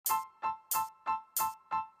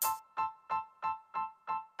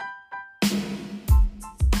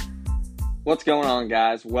What's going on,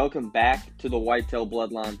 guys? Welcome back to the Whitetail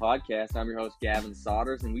Bloodline Podcast. I'm your host, Gavin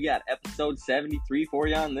Sodders, and we got episode 73 for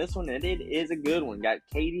you on this one, and it is a good one. Got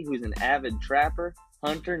Katie, who's an avid trapper,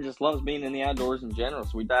 hunter, and just loves being in the outdoors in general.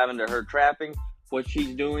 So we dive into her trapping, what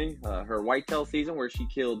she's doing, her whitetail season, where she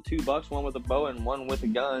killed 2 bucks, one with a bow and one with a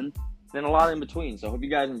gun, and a lot in between. So I hope you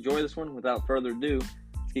guys enjoy this one. Without further ado,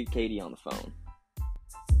 let's get Katie on the phone.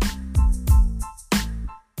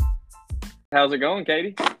 How's it going,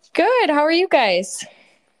 Katie? Good. How are you guys?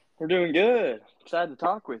 We're doing good. Excited to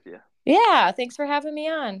talk with you. Yeah, thanks for having me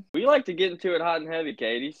on. We like to get into it hot and heavy,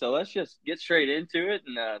 Katie. So let's just get straight into it,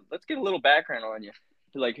 and let's get a little background on you,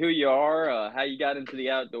 like who you are, how you got into the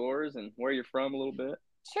outdoors, and where you're from a little bit.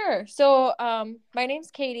 Sure. So, my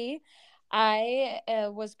name's Katie. I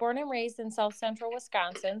was born and raised in South Central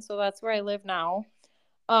Wisconsin, so that's where I live now.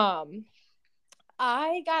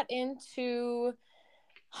 I got into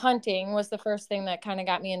hunting was the first thing that kind of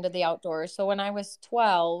got me into the outdoors. So when I was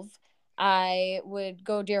 12, I would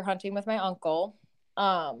go deer hunting with my uncle.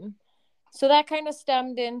 So that kind of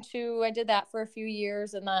stemmed into, I did that for a few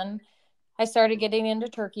years, and then I started getting into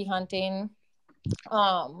turkey hunting.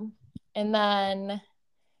 And then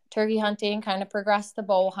turkey hunting kind of progressed to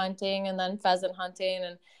bow hunting and then pheasant hunting.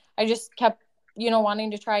 And I just kept,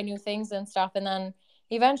 wanting to try new things and stuff. And then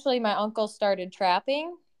eventually my uncle started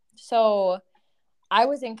trapping. So I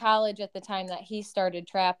was in college at the time that he started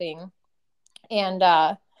trapping. And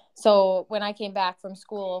so when I came back from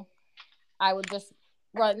school, I would just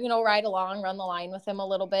ride along, run the line with him a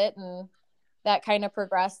little bit. And that kind of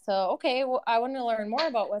progressed to, okay, well, I want to learn more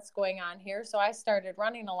about what's going on here. So I started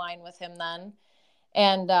running a line with him then.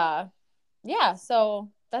 And so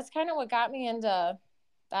that's kind of what got me into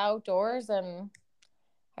the outdoors, and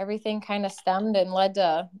everything kind of stemmed and led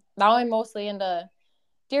to, now I'm mostly into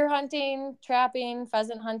deer hunting, trapping,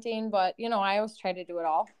 pheasant hunting, but I always try to do it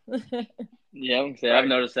all. Yeah, I've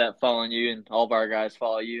noticed that following you, and all of our guys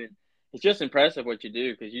follow you, and it's just impressive what you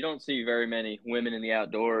do, because you don't see very many women in the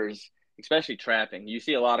outdoors, especially trapping. You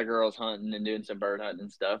see a lot of girls hunting and doing some bird hunting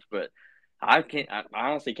and stuff, but I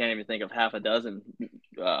honestly can't even think of half a dozen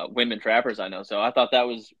women trappers I know. So I thought that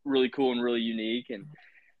was really cool and really unique. And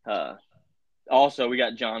also, we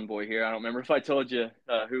got John Boy here. I don't remember if I told you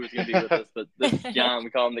who was going to be with us, but this is John. We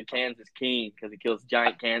call him the Kansas King because he kills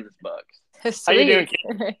giant Kansas bucks. How you doing,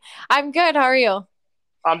 King? I'm good. How are you?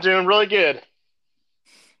 I'm doing really good.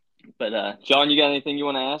 But John, you got anything you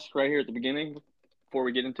want to ask right here at the beginning before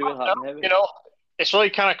we get into it, hot and heavy? It's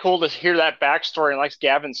really kind of cool to hear that backstory, and like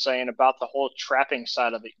Gavin's saying about the whole trapping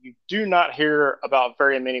side of it. You do not hear about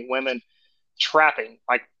very many women trapping.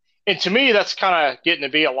 And to me, that's kind of getting to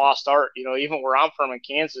be a lost art. Even where I'm from in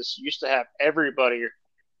Kansas, you used to have everybody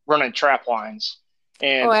running trap lines.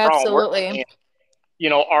 And absolutely.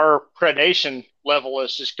 Our predation level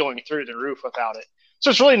is just going through the roof without it.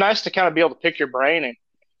 So it's really nice to kind of be able to pick your brain. And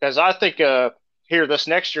because I think here this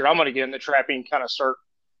next year, I'm going to get into trapping, kind of start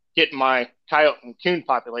getting my coyote and coon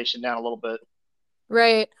population down a little bit.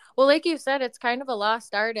 Right. Well, like you said, it's kind of a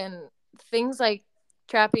lost art, and things like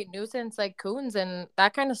trapping nuisance like coons and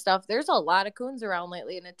that kind of stuff. There's a lot of coons around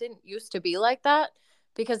lately, and it didn't used to be like that,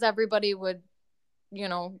 because everybody would be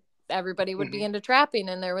into trapping,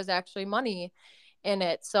 and there was actually money in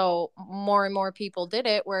it. So more and more people did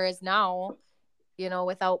it. Whereas now,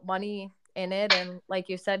 without money in it, and like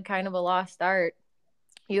you said, kind of a lost art,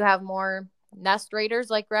 you have more nest raiders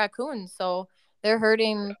like raccoons. So they're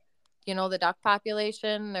hurting, the duck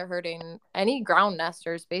population. They're hurting any ground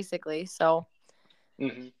nesters basically. So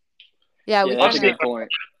yeah, that's a good point.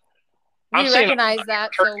 We recognize that.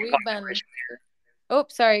 So we've been. Oh,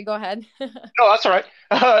 sorry. Go ahead. No, that's all right.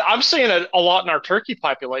 I'm seeing it a lot in our turkey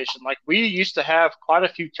population. Like, we used to have quite a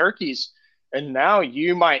few turkeys, and now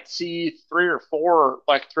you might see 3 or 4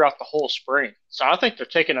 throughout the whole spring. So I think they're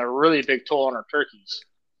taking a really big toll on our turkeys.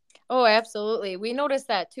 Oh, absolutely. We noticed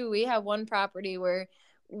that too. We have one property where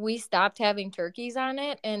we stopped having turkeys on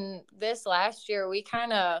it, and this last year we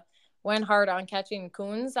kind of went hard on catching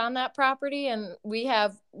coons on that property, and we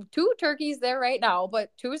have 2 turkeys there right now, but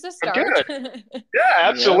 2 is a start. Good. Yeah,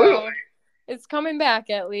 absolutely. So it's coming back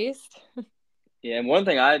at least. Yeah, and one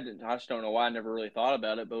thing I just don't know why I never really thought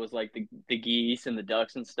about it, but it was like the geese and the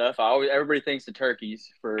ducks and stuff. Everybody thinks the turkeys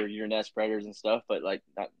for your nest predators and stuff, but like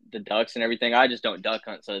the ducks and everything, I just don't duck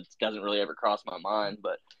hunt, so it doesn't really ever cross my mind.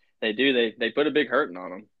 But they do. They put a big hurting on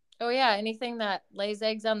them. Oh yeah, anything that lays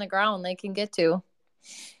eggs on the ground, they can get to.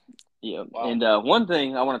 Yeah, wow. And one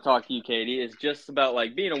thing I want to talk to you, Katie, is just about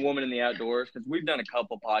like being a woman in the outdoors, because we've done a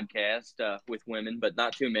couple podcasts with women, but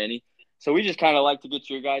not too many. So we just kind of like to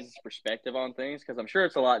get your guys' perspective on things because I'm sure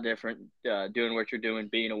it's a lot different doing what you're doing,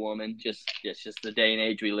 being a woman. It's just the day and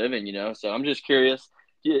age we live in, you know. So I'm just curious,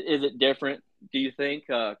 is it different? Do you think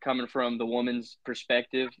coming from the woman's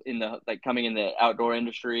perspective in the coming in the outdoor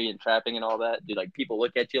industry and trapping and all that? Do like people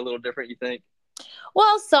look at you a little different? You think?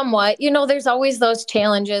 Well, somewhat. You know, there's always those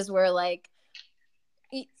challenges where like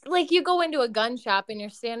you go into a gun shop and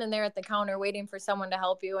you're standing there at the counter waiting for someone to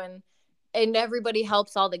help you, and everybody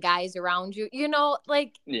helps all the guys around you. You know,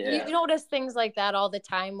 like you notice things like that all the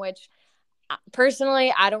time, which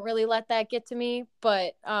personally I don't really let that get to me,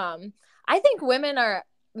 but I think women are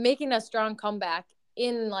making a strong comeback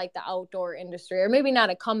in like the outdoor industry, or maybe not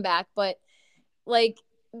a comeback, but like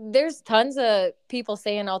there's tons of people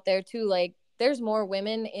saying out there too, like there's more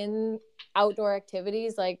women in outdoor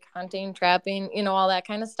activities like hunting, trapping, you know, all that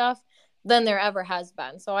kind of stuff than there ever has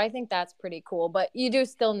been. So I think that's pretty cool. But you do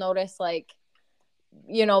still notice, like,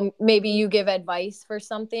 you know, maybe you give advice for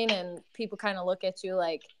something and people kind of look at you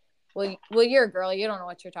like, well, you're a girl, you don't know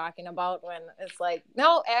what you're talking about, when it's like,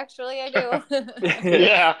 no, actually I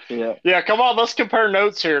do. Yeah. Come on, let's compare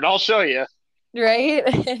notes here and I'll show you. Right.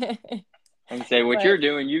 I can say what you're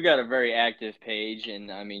doing, you got a very active page,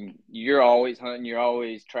 and I mean, you're always hunting, you're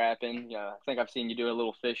always trapping. I think I've seen you do a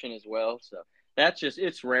little fishing as well. So that's just,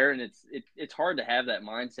 it's rare, and it's hard to have that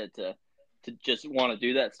mindset to just want to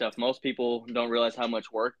do that stuff. Most people don't realize how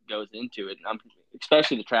much work goes into it. And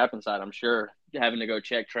especially the trapping side, I'm sure having to go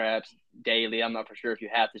check traps daily. I'm not for sure if you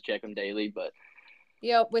have to check them daily, but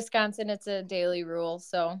yep, Wisconsin, it's a daily rule.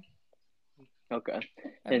 So okay.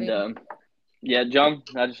 And yeah, John,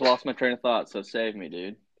 I just lost my train of thought, so save me,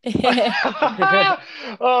 dude.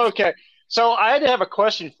 Okay. So I had to have a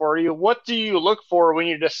question for you. What do you look for when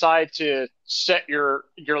you decide to set your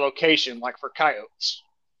location, like for coyotes?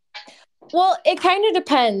 Well, it kind of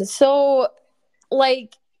depends. So,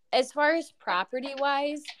 like, as far as property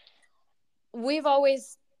wise, we've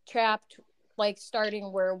always trapped like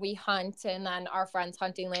starting where we hunt and then our friends'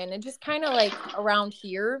 hunting land, and just kind of like around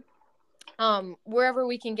here, wherever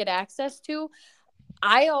we can get access to.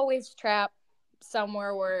 I always trap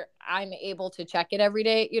somewhere where I'm able to check it every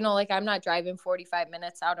day. You know, like I'm not driving 45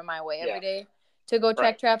 minutes out of my way every day to go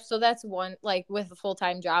check traps. So that's one, like with a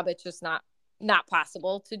full-time job, it's just not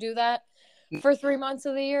possible to do that for 3 months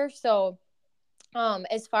of the year. So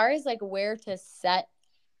as far as like where to set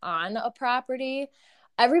on a property,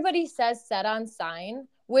 everybody says set on sign,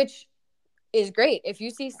 which is great. If you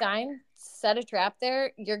see sign, set a trap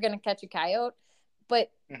there, you're going to catch a coyote.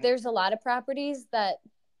 But there's a lot of properties that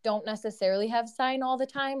don't necessarily have sign all the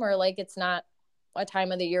time, or like it's not a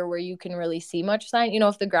time of the year where you can really see much sign. You know,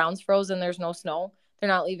 if the ground's frozen, there's no snow, they're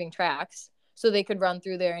not leaving tracks. So they could run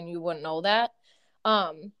through there and you wouldn't know that.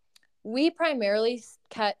 We primarily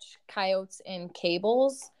catch coyotes in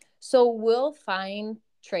cables. So we'll find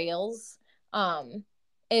trails.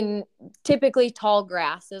 And typically tall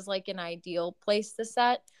grass is like an ideal place to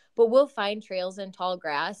set. But we'll find trails in tall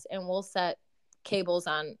grass and we'll set cables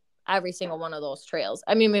on every single one of those trails.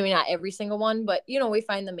 I mean, maybe not every single one, but you know, we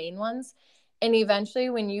find the main ones. And eventually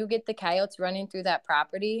when you get the coyotes running through that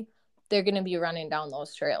property, they're going to be running down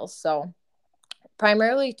those trails. So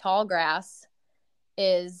primarily tall grass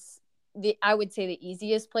is I would say the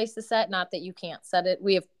easiest place to set. Not that you can't set it.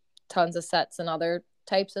 We have tons of sets and other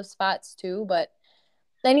types of spots too, but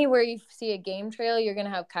anywhere you see a game trail, you're going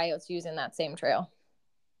to have coyotes using that same trail.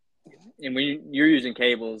 And when you're using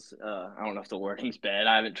cables, I don't know if the wording's bad.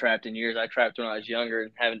 I haven't trapped in years. I trapped when I was younger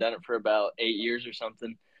and haven't done it for about 8 years or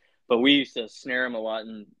something. But we used to snare them a lot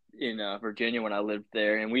in Virginia when I lived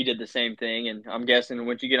there, and we did the same thing. And I'm guessing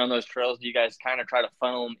once you get on those trails, do you guys kind of try to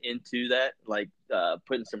funnel them into that, like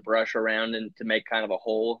putting some brush around and to make kind of a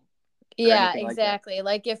hole? Yeah, exactly.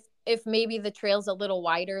 Like if maybe the trail's a little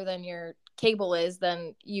wider than your cable is,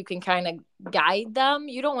 then you can kind of guide them.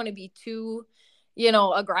 You don't want to be too, you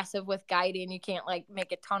know, aggressive with guiding. You can't like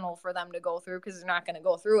make a tunnel for them to go through because they're not going to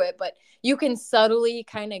go through it, but you can subtly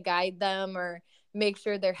kind of guide them or make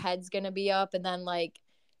sure their head's going to be up. And then like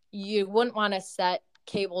you wouldn't want to set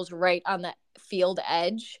cables right on the field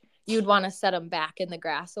edge. You'd want to set them back in the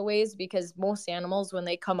grass a ways, because most animals, when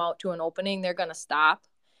they come out to an opening, they're going to stop,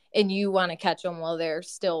 and you want to catch them while they're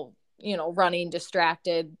still, you know, running,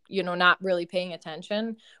 distracted, you know, not really paying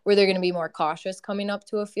attention, where they're going to be more cautious coming up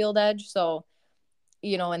to a field edge. So,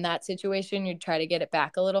 you know, in that situation, you'd try to get it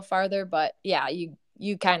back a little farther, but yeah,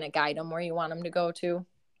 you kind of guide them where you want them to go to.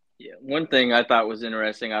 Yeah, one thing I thought was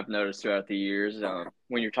interesting I've noticed throughout the years,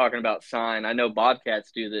 when you're talking about sign, I know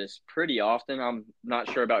bobcats do this pretty often. I'm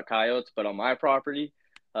not sure about coyotes, but on my property,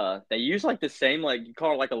 They use like the same, like you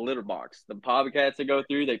call it like a litter box. The bobcats that go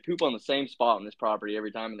through, they poop on the same spot on this property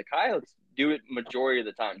every time, and the coyotes do it majority of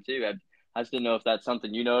the time too. I just didn't know if that's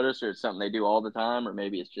something you notice or it's something they do all the time, or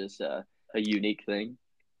maybe it's just a unique thing.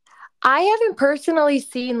 I haven't personally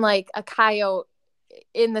seen like a coyote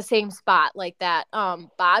in the same spot like that.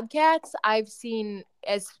 Bobcats I've seen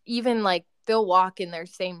as even like they'll walk in their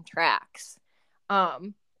same tracks.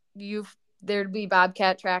 You've There'd be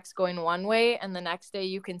bobcat tracks going one way, and the next day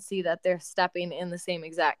you can see that they're stepping in the same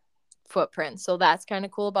exact footprint. So that's kind of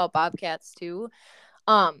cool about bobcats too.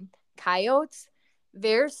 Coyotes,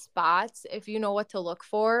 there's spots, if you know what to look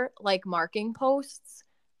for, like marking posts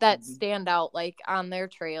that stand out like on their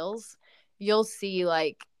trails. You'll see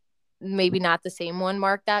like maybe not the same one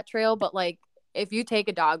mark that trail, but like if you take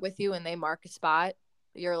a dog with you and they mark a spot,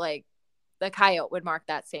 you're like the coyote would mark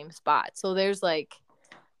that same spot. So there's like,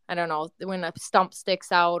 I don't know, when a stump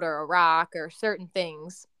sticks out or a rock or certain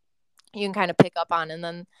things you can kind of pick up on. And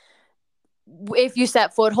then if you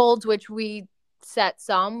set footholds, which we set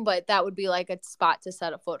some, but that would be like a spot to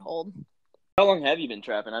set a foothold. How long have you been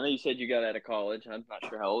trapping? I know you said you got out of college. I'm not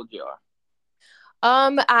sure how old you are.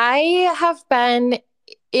 I have been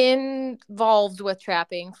involved with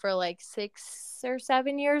trapping for like 6 or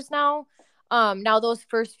 7 years now. Now those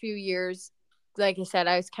first few years, like I said,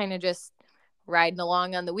 I was kind of just riding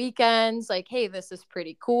along on the weekends, like, hey, this is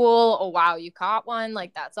pretty cool. Oh wow, you caught one,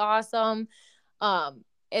 like that's awesome. And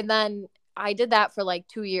then I did that for like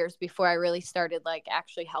 2 years before I really started like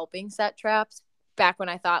actually helping set traps, back when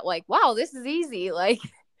I thought like, wow, this is easy, like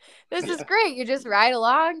this is great, you just ride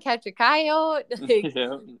along, catch a coyote. Like,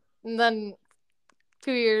 Yeah. and then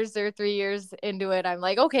 2 years or 3 years into it, I'm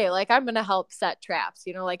like, okay, like I'm gonna help set traps,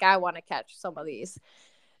 like I want to catch some of these.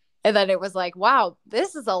 And then it was like, wow,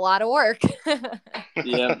 this is a lot of work.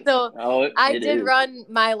 Yeah. So I did run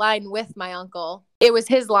my line with my uncle. It was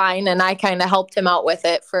his line, and I kind of helped him out with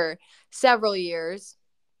it for several years.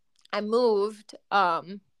 I moved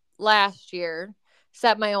last year,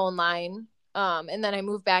 set my own line, and then I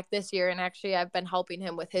moved back this year, and actually I've been helping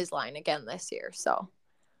him with his line again this year. So,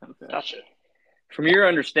 Okay. Gotcha. From your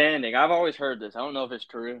understanding, I've always heard this. I don't know if it's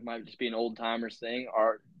true. It might just be an old timers thing.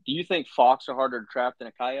 Do you think fox are harder to trap than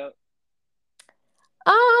a coyote?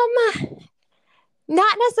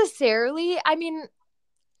 not necessarily. I mean,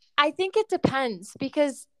 I think it depends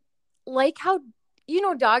because, like how,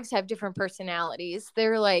 dogs have different personalities.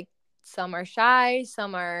 They're like, some are shy,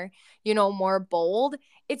 some are, more bold.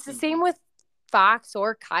 It's the same with fox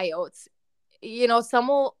or coyotes. Some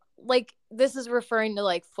will, like, this is referring to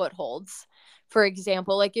like footholds. For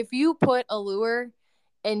example, like if you put a lure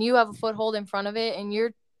and you have a foothold in front of it and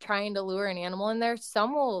you're trying to lure an animal in there,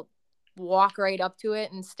 some will walk right up to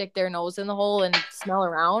it and stick their nose in the hole and smell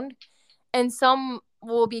around. And some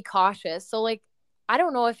will be cautious. So like, I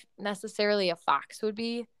don't know if necessarily a fox would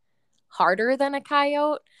be harder than a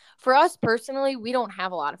coyote. For us personally, we don't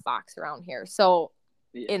have a lot of fox around here. So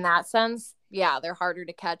in that sense, yeah, they're harder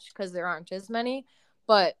to catch because there aren't as many.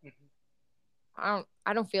 But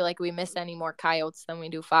I don't feel like we miss any more coyotes than we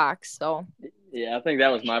do fox. So yeah, I think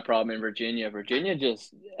that was my problem in Virginia. Virginia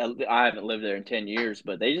just, I haven't lived there in 10 years,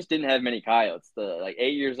 but they just didn't have many coyotes. The like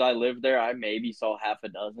 8 years I lived there, I maybe saw half a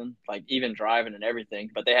dozen, like even driving and everything,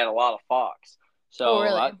 but they had a lot of fox. So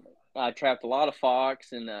really? I trapped a lot of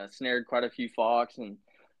fox and snared quite a few fox, and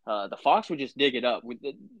the fox would just dig it up.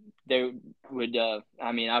 They would,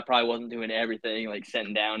 I mean, I probably wasn't doing everything, like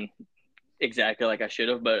setting down exactly like I should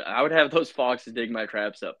have, but I would have those foxes dig my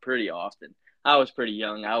traps up pretty often. I was pretty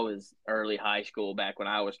young. I was early high school back when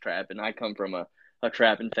I was trapping. I come from a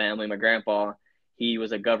trapping family. My grandpa, he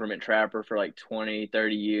was a government trapper for like 20,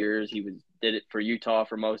 30 years. Did it for Utah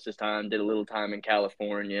for most of his time, did a little time in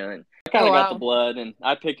California, and I kind of got the blood, and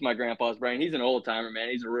I picked my grandpa's brain. He's an old timer, man.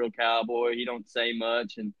 He's a real cowboy. He don't say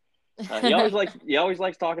much, and he always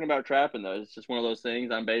likes talking about trapping though. It's just one of those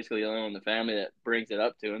things. I'm basically the only one in the family that brings it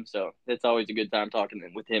up to him, so it's always a good time talking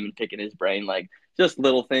with him and picking his brain. Like just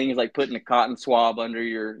little things like putting a cotton swab under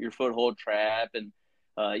your foothold trap, and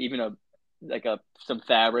even some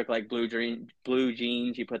fabric like blue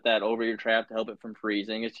jeans. You put that over your trap to help it from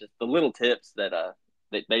freezing. It's just the little tips that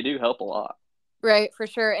they do help a lot. Right, for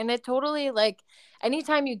sure. And it totally, like,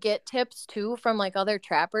 anytime you get tips too from like other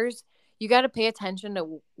trappers, you got to pay attention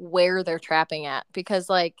to where they're trapping at, because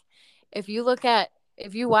like if you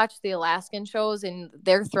watch the Alaskan shows and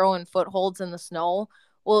they're throwing footholds in the snow,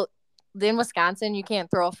 well, in Wisconsin you can't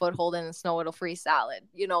throw a foothold in the snow, it'll freeze solid.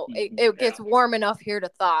 It gets warm enough here to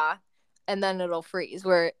thaw, and then it'll freeze,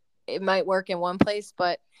 where it might work in one place,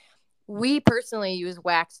 but we personally use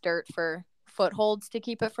wax dirt for footholds to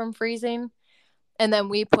keep it from freezing. And then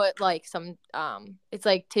we put like some it's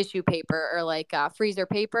like tissue paper or like freezer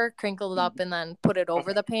paper, crinkled up and then put it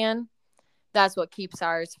over the pan. That's what keeps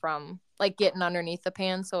ours from like getting underneath the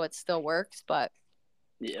pan, so it still works. But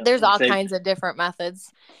there's all kinds of different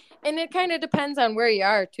methods, and it kind of depends on where you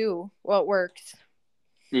are too, what works.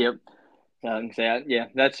 Yep. Yeah,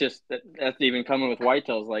 that's even coming with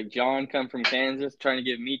whitetails. Like John come from Kansas trying to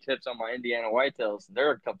give me tips on my Indiana whitetails.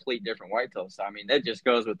 They're a complete different whitetails. So, I mean, that just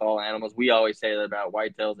goes with all animals. We always say that about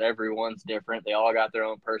whitetails. Everyone's different. They all got their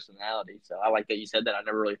own personality. So I like that you said that. I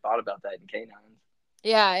never really thought about that in canines.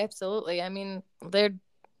 Yeah, absolutely. I mean, they're,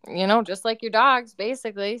 just like your dogs,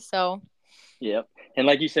 basically. So. Yep. And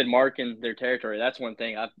like you said, marking their territory, that's one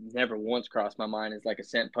thing I've never once crossed my mind is like a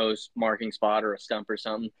scent post marking spot or a stump or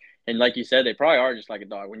something. And like you said, they probably are just like a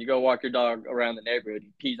dog. When you go walk your dog around the neighborhood,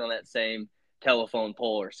 he pees on that same telephone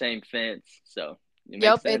pole or same fence. So it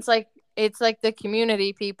makes sense. It's like the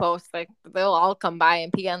community pee post. Like they'll all come by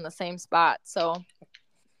and pee on the same spot. So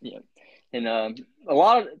yeah. And a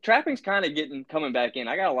lot of trapping's kind of coming back in.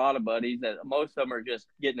 I got a lot of buddies that most of them are just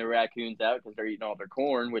getting the raccoons out because they're eating all their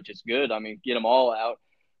corn, which is good. I mean, get them all out.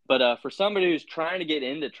 But for somebody who's trying to get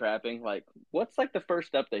into trapping, like what's like the first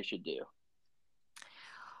step they should do?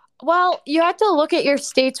 Well, you have to look at your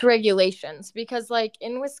state's regulations because like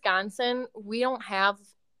in Wisconsin, we don't have,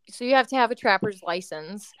 so you have to have a trapper's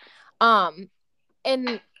license.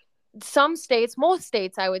 And some states, most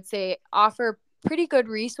states, I would say, offer pretty good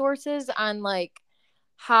resources on like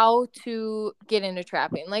how to get into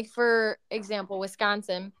trapping. Like for example,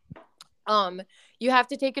 Wisconsin, you have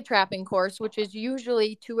to take a trapping course, which is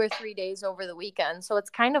usually 2 or 3 days over the weekend. So it's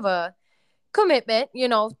kind of a commitment,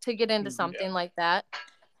 to get into something like that.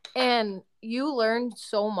 And you learn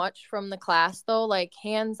so much from the class though, like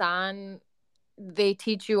hands-on. They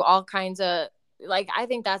teach you all kinds of, like, I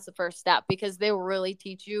think that's the first step because they will really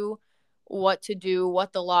teach you what to do,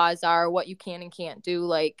 what the laws are, what you can and can't do,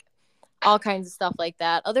 like all kinds of stuff like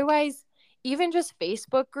that. Otherwise, even just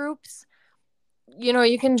Facebook groups,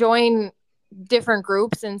 you can join different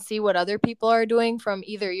groups and see what other people are doing from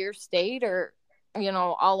either your state or,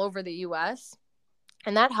 all over the US.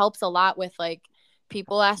 And that helps a lot with like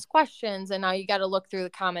people ask questions and now you got to look through the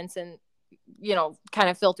comments and, kind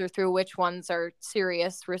of filter through which ones are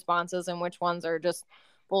serious responses and which ones are just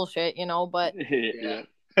bullshit, but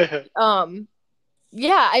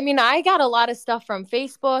yeah, I mean, I got a lot of stuff from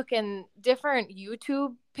Facebook and different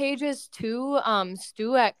YouTube pages too.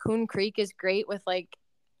 Stu at Coon Creek is great with like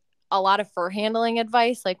a lot of fur handling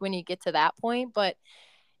advice, like when you get to that point. But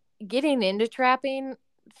getting into trapping,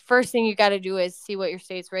 first thing you got to do is see what your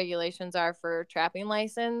state's regulations are for trapping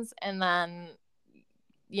license. And then,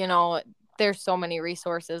 there's so many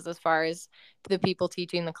resources as far as the people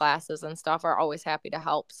teaching the classes and stuff are always happy to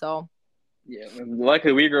help. So. Yeah,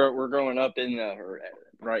 luckily we're growing up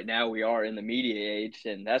right now we are in the media age,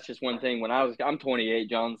 and that's just one thing. I'm 28,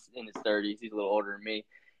 John's in his 30s, he's a little older than me,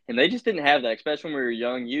 and they just didn't have that, especially when we were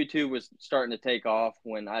young. YouTube was starting to take off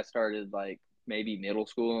when I started, like maybe middle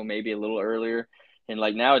school, maybe a little earlier. And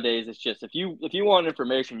like nowadays, it's just if you want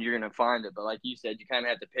information, you're gonna find it. But like you said, you kind of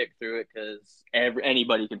have to pick through it because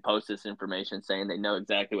anybody can post this information saying they know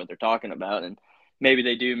exactly what they're talking about, and maybe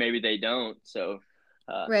they do, maybe they don't. So.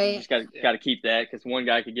 Right. You just got to keep that because one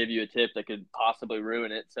guy could give you a tip that could possibly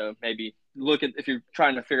ruin it. So maybe if you're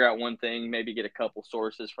trying to figure out one thing, maybe get a couple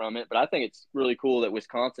sources from it. But I think it's really cool that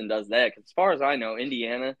Wisconsin does that because as far as I know,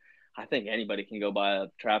 Indiana, I think anybody can go buy a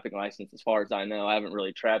trapping license. As far as I know, I haven't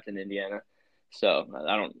really trapped in Indiana. So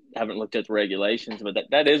haven't looked at the regulations, but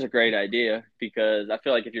that is a great idea because I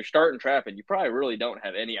feel like if you're starting trapping, you probably really don't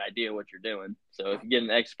have any idea what you're doing. So if you get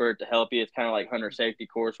an expert to help you, it's kind of like hunter safety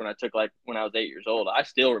course when I took when I was 8 years old. I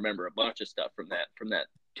still remember a bunch of stuff from that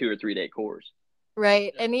 2 or 3 day course.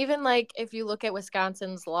 Right. And even like if you look at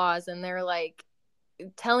Wisconsin's laws and they're like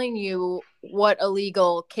telling you what a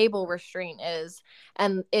legal cable restraint is,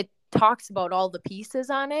 and it talks about all the pieces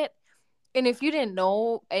on it. And if you didn't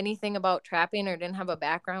know anything about trapping or didn't have a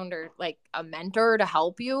background or like a mentor to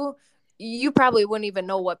help you, you probably wouldn't even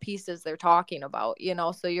know what pieces they're talking about,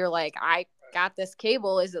 So you're like, I got this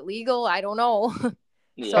cable. Is it legal? I don't know.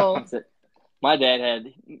 Yeah. So my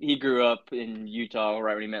dad he grew up in Utah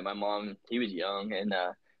right when he met my mom. He was young and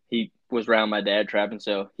he was around my dad trapping.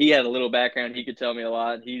 So he had a little background. He could tell me a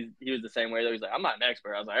lot. He was the same way though. He's like, I'm not an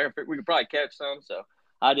expert. I was like, we could probably catch some. So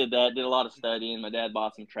I did that, did a lot of studying. My dad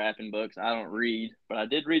bought some trapping books. I don't read, but I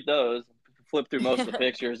did read those, flipped through most of the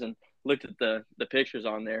pictures and looked at the pictures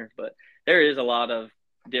on there. But there is a lot of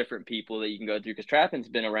different people that you can go through because trapping's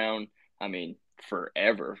been around, I mean,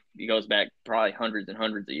 forever. It goes back probably hundreds and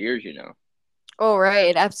hundreds of years, Oh,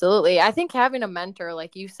 right. Absolutely. I think having a mentor,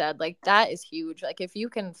 like you said, like that is huge. Like if you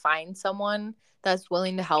can find someone that's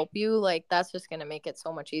willing to help you, like that's just going to make it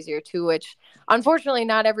so much easier too, which unfortunately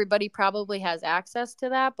not everybody probably has access to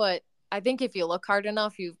that, but I think if you look hard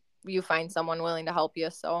enough, you find someone willing to help you.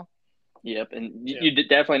 So, Yep, and Yeah. you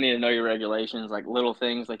definitely need to know your regulations, like little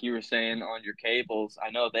things like you were saying on your cables. I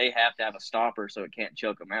know they have to have a stopper so it can't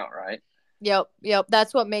choke them out, right? yep, yep,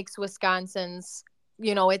 that's what makes Wisconsin's,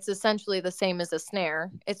 it's essentially the same as a snare.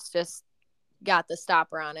 It's just got the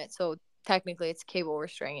stopper on it. So technically it's cable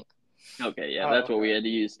restraint. Okay, yeah, Oh, that's what we okay. had to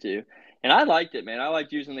use too. And I liked it, man. I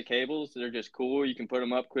liked using the cables. They're just cool. You can put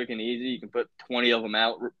them up quick and easy. You can put 20 of them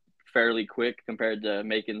out fairly quick compared to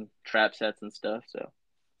making trap sets and stuff. So,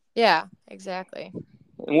 Yeah, exactly.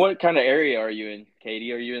 and what kind of area are you in,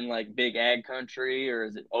 Katie? Are you in like big ag country or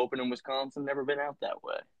is it open in Wisconsin? Never been out that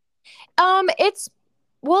way. It's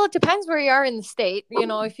well, it depends where you are in the state.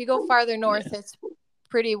 If you go farther Yeah. north, it's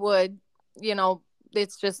pretty wood. You know,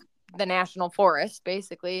 it's just the national forest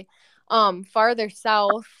basically. Farther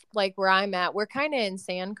south, like where I'm at, we're kind of in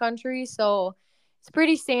sand country, so it's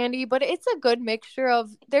pretty sandy, but it's a good mixture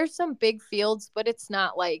of there's some big fields, but it's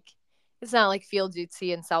not like fields you'd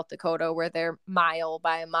see in South Dakota where they're mile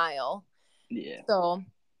by a mile. Yeah. So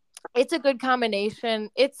it's a good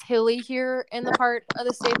combination. It's hilly here in the part of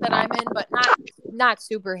the state that I'm in, but not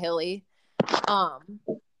super hilly. Um,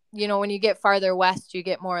 when you get farther west, you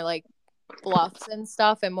get more like bluffs and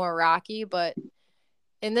stuff and more rocky, but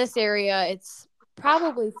in this area it's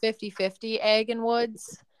probably 50-50 egg and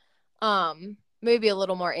woods. Maybe a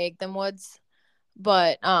little more egg than woods,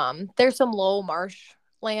 but there's some low marsh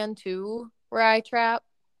land too where I trap.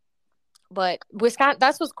 But Wisconsin,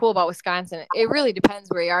 that's what's cool about Wisconsin. It really depends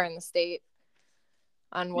where you are in the state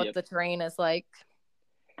on what Yep. the terrain is like.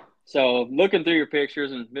 So looking through your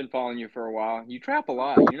pictures and been following you for a while, you trap a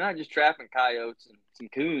lot. You're not just trapping coyotes and some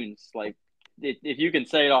coons. Like if you can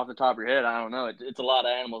say it off the top of your head, I don't know. It's a lot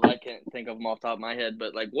of animals. I can't think of them off the top of my head.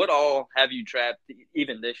 But like, what all have you trapped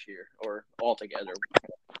even this year or altogether?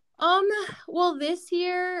 Um, well, this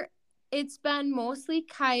year it's been mostly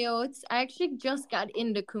coyotes. I actually just got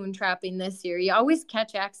into coon trapping this year. You always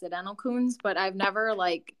catch accidental coons, but I've never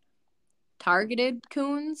like targeted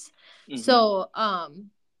coons. Mm-hmm. So,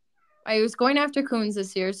 I was going after coons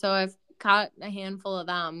this year, so I've caught a handful of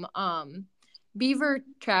them. Beaver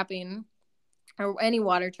trapping or any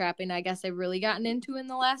water trapping, I guess I've really gotten into in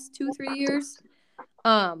the last 2-3 years.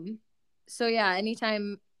 So yeah,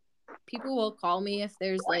 anytime people will call me if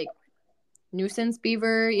there's like nuisance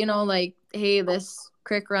beaver, like, hey, this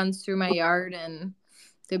creek runs through my yard and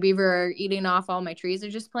the beaver are eating off all my trees I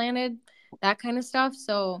just planted, that kind of stuff.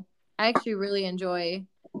 So I actually really enjoy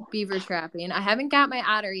beaver trapping. I haven't got my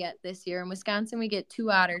otter yet this year. In Wisconsin, we get 2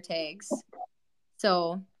 otter tags.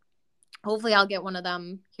 So hopefully I'll get one of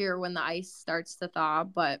them here when the ice starts to thaw.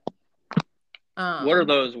 But What are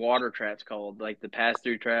those water traps called? Like the pass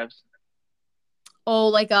through traps? oh,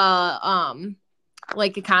 like a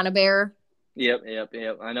conibear. Yep.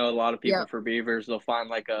 I know a lot of people Yep. for beavers, they'll find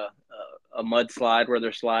like a mud slide where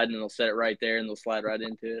they're sliding and they'll set it right there and they'll slide right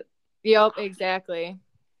into it. Yep, exactly.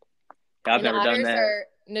 I've And never done otters that. are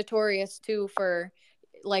notorious too for,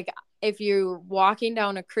 like, if you're walking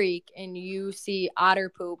down a creek and you see otter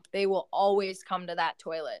poop, they will always come to that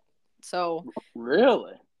toilet. So,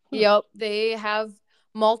 Really? yep, they have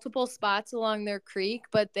multiple spots along their creek,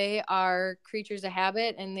 but they are creatures of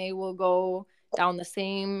habit and they will go down the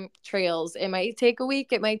same trails. It might take a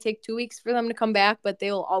week, it might take 2 weeks for them to come back, but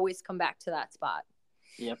they will always come back to that spot.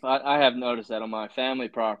 Yep, I have noticed that on my family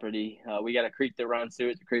property. We got a creek that runs through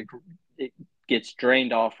it. The creek it gets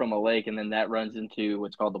drained off from a lake, and then that runs into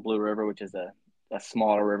what's called the Blue River, which is a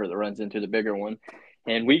smaller river that runs into the bigger one.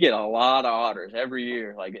 And we get a lot of otters every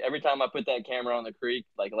year. Like every time I put that camera on the creek,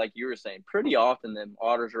 like you were saying, pretty often them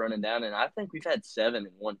otters are running down, and I think we've had 7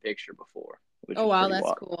 in one picture before, which Oh, was wow, pretty that's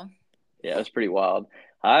wild. cool. Yeah, it's pretty wild.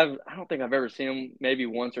 I don't think I've ever seen them maybe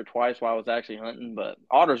once or twice while I was actually hunting, but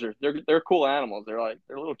otters are they're cool animals. They're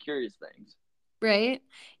little curious things. Right?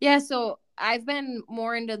 Yeah, so I've been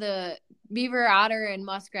more into the beaver, otter, and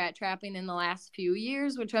muskrat trapping in the last few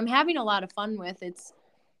years, which I'm having a lot of fun with. It's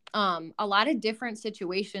a lot of different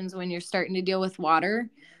situations when you're starting to deal with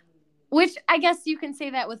water, which I guess you can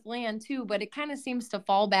say that with land too, but it kind of seems to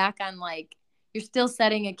fall back on like you're still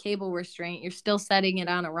setting a cable restraint, you're still setting it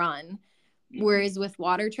on a run. Mm-hmm. Whereas with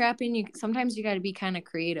water trapping, sometimes you got to be kind of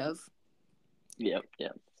creative. Yep.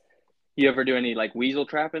 You ever do any like weasel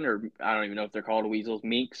trapping, or I don't even know if they're called weasels,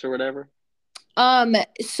 minks or whatever?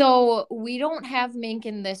 So we don't have mink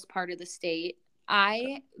in this part of the state.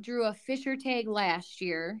 I drew a Fisher tag last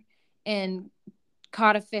year and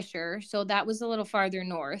caught a fisher. So that was a little farther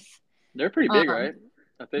north. They're pretty big, right?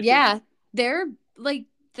 A fisher? Yeah, they're like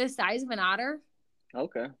the size of an otter.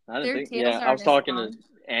 Okay. I didn't Their think. tails Yeah, I aren't was as talking long.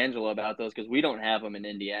 to Angela about those because we don't have them in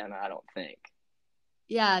Indiana, I don't think.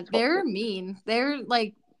 Yeah, they're mean. They're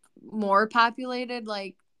like more populated,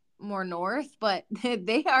 like more north, but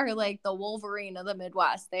they are like the Wolverine of the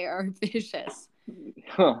Midwest. They are vicious.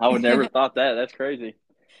 I would never thought that. That's crazy.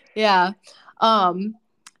 Yeah.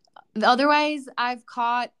 Otherwise, I've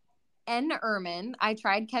caught an ermine. I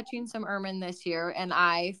tried catching some ermine this year and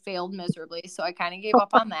I failed miserably, so I kind of gave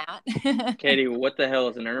up on that. Katie, what the hell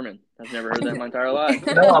is an ermine? I've never heard that in my entire life.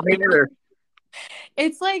 No, me neither.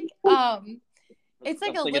 It's like it's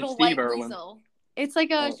like a little Steve white Irwin. weasel. It's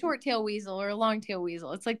like a short tail weasel or a long tail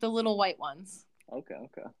weasel. It's like the little white ones. Okay.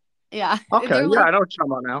 Yeah. Okay, They're yeah, like I know what you're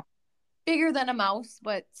talking about now. bigger than a mouse,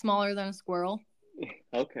 but smaller than a squirrel.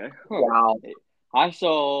 Okay. Wow. I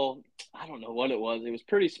saw, I don't know what it was. It was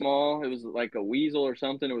pretty small. It was like a weasel or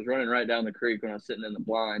something. It was running right down the creek when I was sitting in the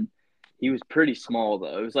blind. He was pretty small,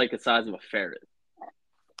 though. It was like the size of a ferret.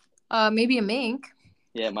 Maybe a mink.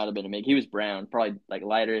 Yeah, it might have been a mink. He was brown, probably like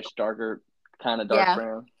lighterish, darker, kind of dark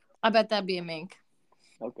brown. I bet that'd be a mink.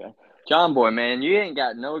 Okay. John Boy, man, you ain't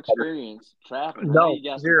got no experience trapping. I know No, you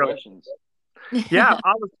got some zero. questions. Yeah,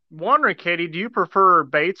 I was wondering, Katie, do you prefer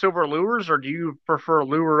baits over lures or do you prefer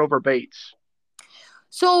lure over baits?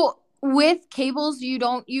 So with cables, you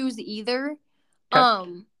don't use either.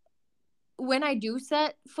 Okay. When I do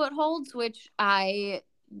set footholds, which I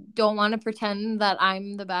don't want to pretend that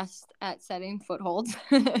I'm the best at setting footholds,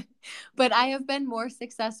 but I have been more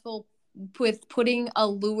successful with putting a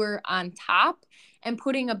lure on top and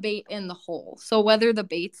putting a bait in the hole. So whether the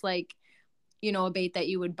bait's like, a bait that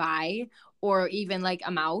you would buy or even like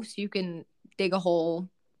a mouse, you can dig a hole,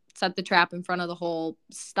 set the trap in front of the hole,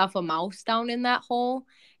 stuff a mouse down in that hole,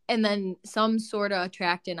 and then some sort of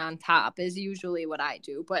attractant on top is usually what I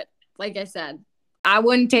do. But like I said, I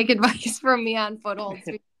wouldn't take advice from me on footholds.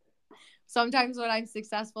 Sometimes when I'm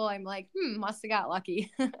successful, I'm like, must have got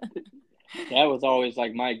lucky. That was always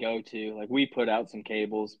like my go-to. Like we put out some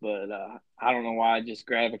cables, but I don't know why I just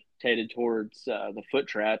gravitated towards the foot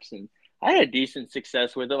traps, and I had decent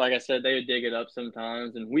success with it. Like I said, they would dig it up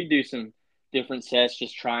sometimes, and we do some different sets,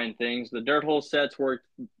 just trying things. The dirt hole sets worked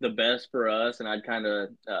the best for us, and I'd kind of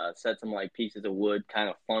set some like pieces of wood, kind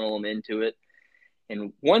of funnel them into it.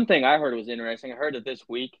 And one thing I heard was interesting. I heard it this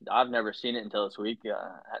week. I've never seen it until this week.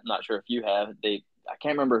 I'm not sure if you have. I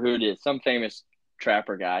can't remember who it is. Some famous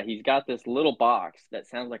trapper guy. He's got this little box that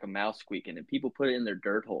sounds like a mouse squeaking, and people put it in their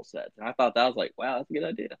dirt hole sets. And I thought that was like, wow, that's a good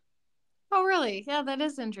idea. Oh, really? Yeah, that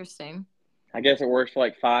is interesting. I guess it works for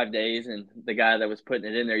like 5 days, and the guy that was putting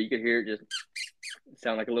it in there, you could hear it just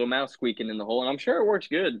sound like a little mouse squeaking in the hole. And I'm sure it works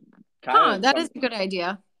good. That is a good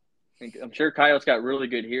idea. I'm sure Coyote's got really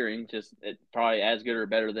good hearing, just it probably as good or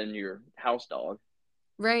better than your house dog.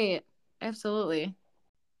 Right. Absolutely.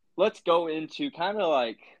 Let's go into kind of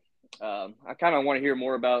like I kind of want to hear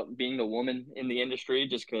more about being a woman in the industry,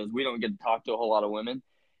 just because we don't get to talk to a whole lot of women.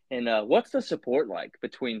 And what's the support like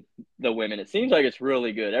between the women? It seems like it's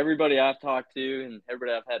really good. Everybody I've talked to and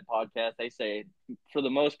everybody I've had podcasts, they say for the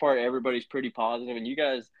most part everybody's pretty positive, and you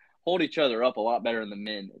guys hold each other up a lot better than the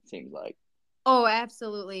men. It seems like. Oh,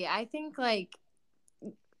 absolutely. I think like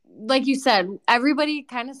you said, everybody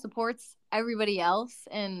kind of supports everybody else.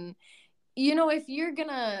 And, if you're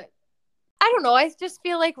gonna, I don't know, I just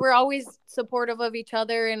feel like we're always supportive of each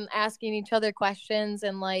other and asking each other questions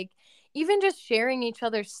and like even just sharing each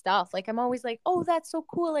other's stuff. Like I'm always like, oh, that's so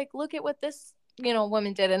cool. Like, look at what this,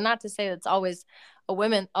 woman did. And not to say that's always a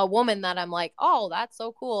woman that I'm like, oh, that's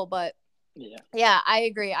so cool. But yeah, I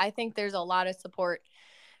agree. I think there's a lot of support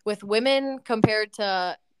with women compared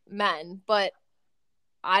to men, but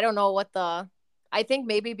I don't know I think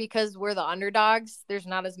maybe because we're the underdogs, there's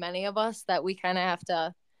not as many of us that we kind of have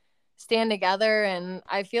to stand together. And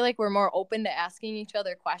I feel like we're more open to asking each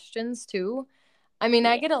other questions too. I mean,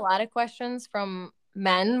 I get a lot of questions from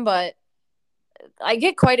men, but I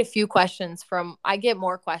get quite a few questions I get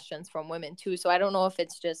more questions from women too. So I don't know if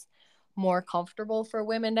it's just more comfortable for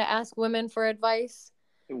women to ask women for advice.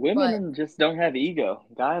 Women just don't have ego.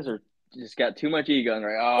 Guys are just got too much ego and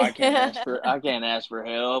they're like, oh, I can't ask for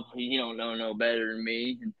help. You don't know no better than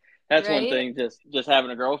me. And that's one thing. Just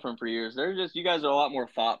having a girlfriend for years, you guys are a lot more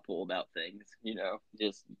thoughtful about things.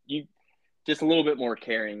 Just a little bit more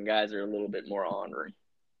caring. Guys are a little bit more honoring.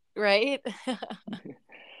 Right.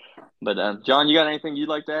 But John, you got anything you'd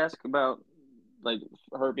like to ask about like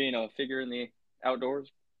her being a figure in the outdoors?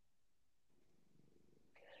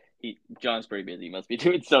 John's pretty busy. He must be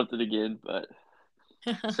doing something again. But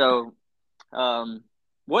so,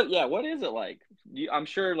 What is it like? I'm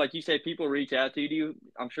sure, like you said, people reach out to you.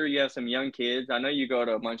 I'm sure you have some young kids. I know you go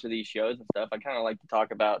to a bunch of these shows and stuff. I kind of like to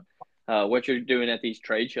talk about what you're doing at these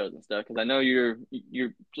trade shows and stuff, because I know you're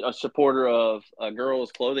a supporter of a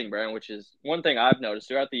girls' clothing brand, which is one thing I've noticed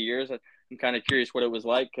throughout the years. I'm kind of curious what it was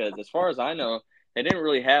like, because as far as I know, they didn't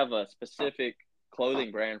really have a specific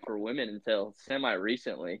clothing brand for women until semi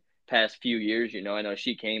recently, past few years. I know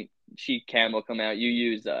She Camel come out. You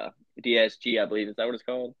use DSG, I believe. Is that what it's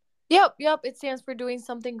called? Yep. It stands for doing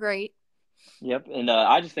something great. Yep. And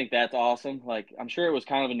I just think that's awesome. Like, I'm sure it was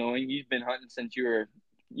kind of annoying. You've been hunting since you were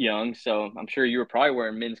young, so I'm sure you were probably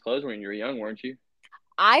wearing men's clothes when you were young, weren't you?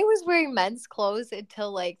 I was wearing men's clothes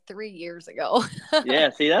until like 3 years ago. Yeah,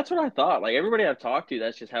 see, that's what I thought. Like, everybody I've talked to,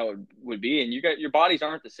 that's just how it would be. And your bodies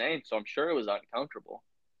aren't the same, so I'm sure it was uncomfortable.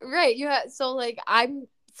 Right. So like I'm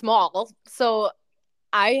small, so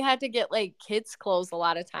I had to get like kids' clothes a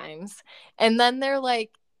lot of times. And then they're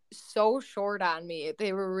like so short on me.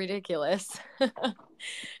 They were ridiculous.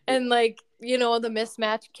 And like, the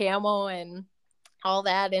mismatched camo and all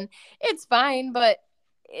that. And it's fine, but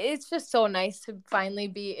it's just so nice to finally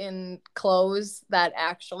be in clothes that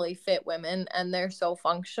actually fit women and they're so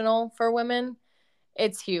functional for women.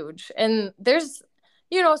 It's huge. And there's,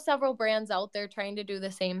 several brands out there trying to do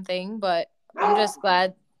the same thing, but I'm just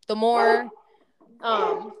glad the more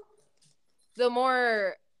um the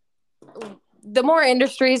more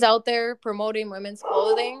industries out there promoting women's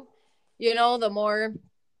clothing, the more.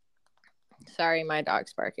 Sorry, my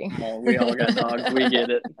dog's barking. Oh, we all got dogs. We get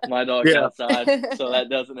it. My dog's outside, so that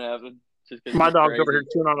doesn't happen. Just 'cause My he's dog's crazy. over here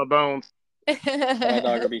chewing on the bones. My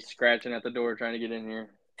dog will be scratching at the door trying to get in here.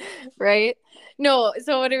 Right? No,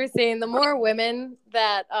 so what I was saying, the more women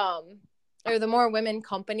that or the more women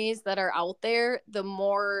companies that are out there, the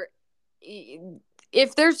more,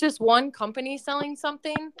 if there's just one company selling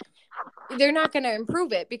something, they're not going to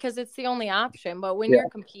improve it because it's the only option. But when you're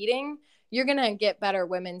competing, you're going to get better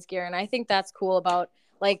women's gear. And I think that's cool about,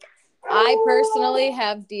 like, I personally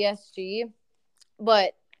have DSG,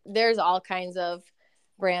 but there's all kinds of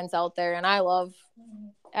brands out there. And I love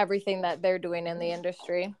everything that they're doing in the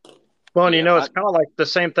industry. Well, and it's kind of like the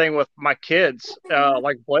same thing with my kids,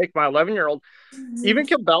 like Blake, my 11-year-old, even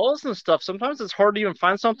Cabela's and stuff. Sometimes it's hard to even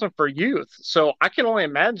find something for youth. So I can only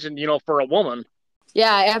imagine, for a woman.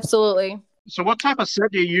 Yeah, absolutely. So what type of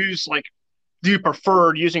set do you use? Like, do you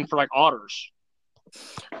prefer using for like otters?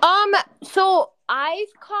 So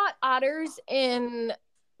I've caught otters in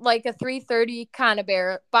like a 330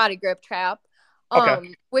 Conibear body grip trap,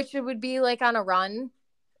 which it would be like on a run.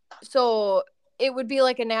 So it would be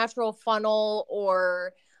like a natural funnel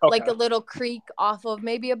or like a little creek off of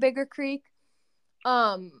maybe a bigger creek.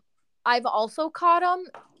 I've also caught them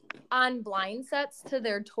on blind sets to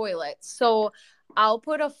their toilets. So I'll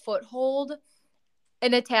put a foothold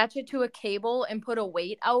and attach it to a cable and put a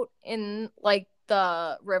weight out in like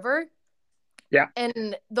the river. Yeah.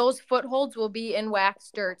 And those footholds will be in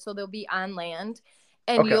waxed dirt, so they'll be on land.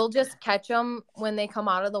 And you'll just catch them when they come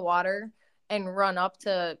out of the water and run up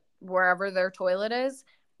to wherever their toilet is.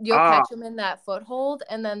 You'll catch them in that foothold,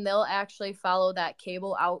 and then they'll actually follow that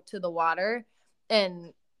cable out to the water.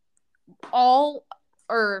 And all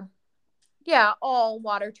water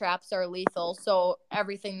traps are lethal. So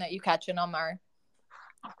everything that you catch in them are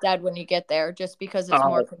dead when you get there, just because it's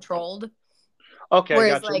more controlled. Okay,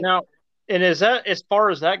 whereas, gotcha. Now, and is that, as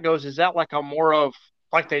far as that goes, is that like a more of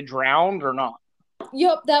like they drowned or not?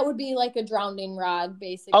 Yep, that would be like a drowning rod,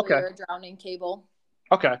 basically, or a drowning cable.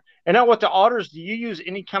 Okay. And now with the otters, do you use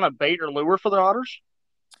any kind of bait or lure for the otters?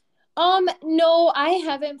 No, I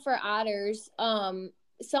haven't for otters.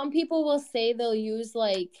 Some people will say they'll use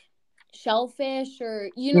like shellfish or,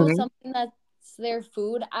 something that's their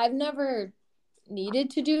food. I've never needed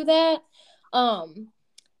to do that.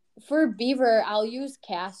 For beaver, I'll use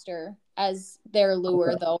castor as their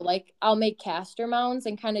lure, though. Like, I'll make castor mounds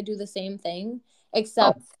and kind of do the same thing,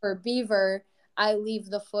 except for beaver, I leave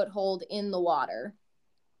the foothold in the water.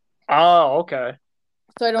 Oh, okay.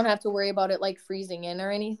 So I don't have to worry about it like freezing in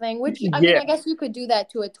or anything, which I mean, I guess you could do that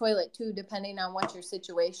to a toilet too, depending on what your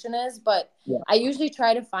situation is. But I usually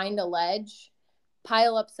try to find a ledge,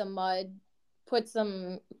 pile up some mud, put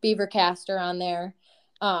some beaver castor on there,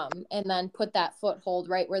 and then put that foothold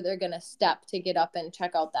right where they're going to step to get up and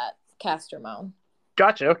check out that castor mound.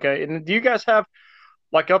 Gotcha. Okay. And do you guys have,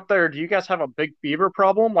 like up there, do you guys have a big beaver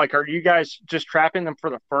problem? Like, are you guys just trapping them for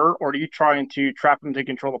the fur, or are you trying to trap them to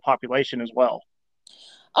control the population as well?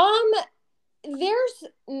 There's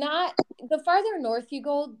not, the farther north you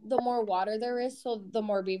go, the more water there is, so the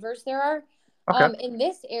more beavers there are. In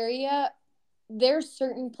this area, there's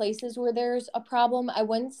certain places where there's a problem. I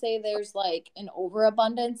wouldn't say there's like an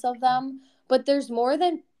overabundance of them, but there's more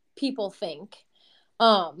than people think.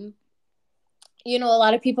 You know, a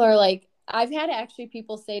lot of people are like, I've had actually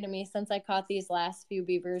people say to me since I caught these last few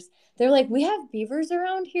beavers, they're like, we have beavers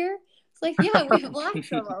around here. It's like, yeah, we have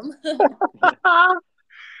lots of them.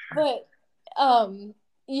 But,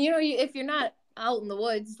 you know, if you're not out in the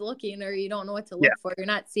woods looking, or you don't know what to look for, you're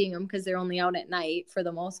not seeing them because they're only out at night for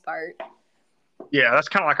the most part. Yeah, that's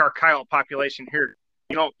kind of like our coyote population here.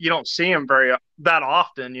 You don't see them that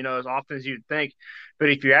often, as often as you'd think. But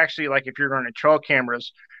if you actually, like, if you're going to trail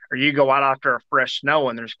cameras, or you go out after a fresh snow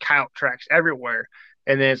and there's coyote tracks everywhere,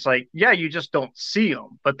 and then it's like, yeah, you just don't see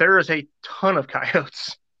them, but there is a ton of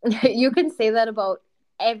coyotes. You can say that about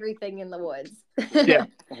everything in the woods. Yeah.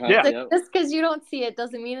 Yeah. Like, just because you don't see it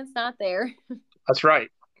doesn't mean it's not there. That's right.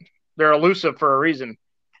 They're elusive for a reason.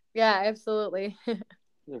 Yeah, absolutely.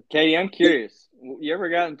 Katie, I'm curious. You ever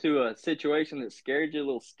got into a situation that scared you, a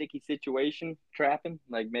little sticky situation trapping?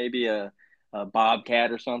 Like maybe a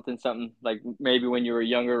bobcat or something like maybe when you were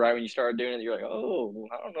younger, right when you started doing it, you're like, oh,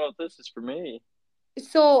 I don't know if this is for me.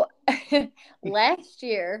 So last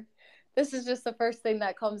year, this is just the first thing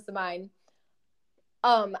that comes to mind.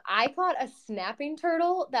 I caught a snapping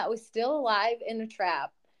turtle that was still alive in a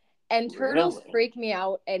trap, and turtles freak me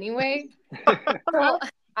out anyway. So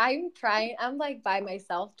I'm like by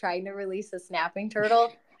myself trying to release a snapping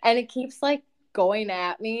turtle, and it keeps like going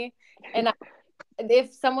at me. And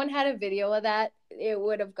if someone had a video of that, it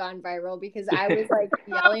would have gone viral because I was like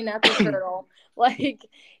yelling at the turtle, like,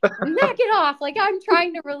 knock it off. Like, I'm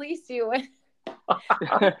trying to release you.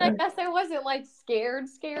 I guess I wasn't like scared,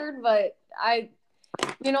 but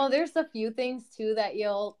there's a few things too that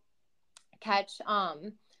you'll catch.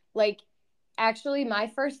 Like, actually, my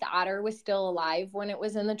first otter was still alive when it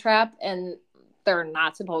was in the trap, and they're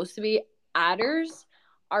not supposed to be. Otters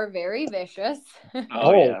are very vicious.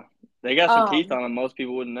 Oh, yeah. They got some teeth on them. Most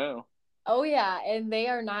people wouldn't know. Oh, yeah. And they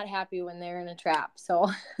are not happy when they're in a trap. So.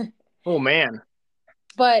 Oh, man.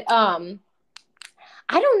 But, I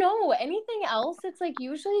don't know. Anything else? It's like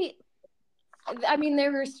usually, I mean,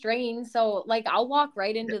 they're restrained. So, like, I'll walk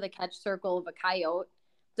right into the catch circle of a coyote.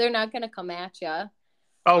 They're not going to come at you.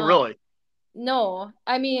 Oh, really? No.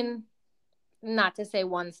 I mean, not to say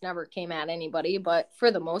one's never came at anybody, but for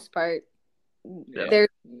the most part, they're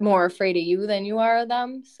more afraid of you than you are of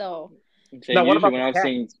them. So now, what about when I've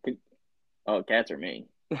seen cats are mean.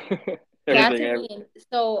 Cats are mean.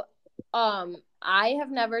 So I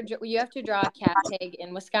have never, you have to draw a cat tag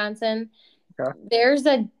in Wisconsin. Okay. There's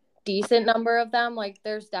a decent number of them. Like,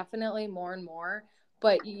 there's definitely more and more,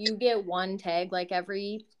 but you get one tag like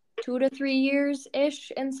every 2 to 3 years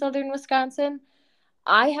ish in southern Wisconsin.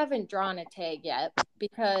 I haven't drawn a tag yet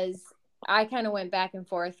because I kind of went back and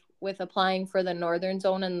forth with applying for the northern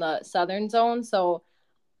zone and the southern zone. So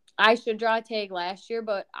I should draw a tag last year,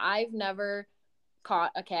 but I've never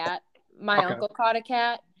caught a cat. My uncle caught a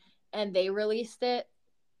cat, and they released it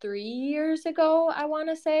 3 years ago, I want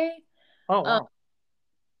to say. Oh, wow.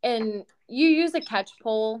 And you use a catch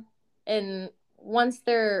pole, and once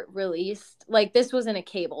they're released, like, this wasn't a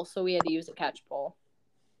cable, so we had to use a catch pole.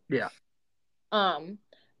 Yeah.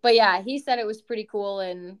 But yeah, he said it was pretty cool,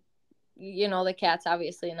 and the cat's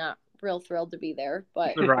obviously not real thrilled to be there,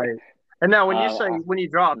 but right. And now, when you say when you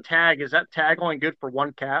draw a tag, is that tag only good for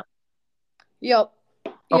one cat? Yep.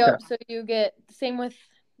 So you get same with.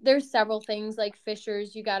 There's several things like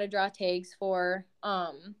fishers. You got to draw tags for.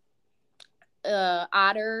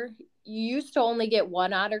 Otter. You used to only get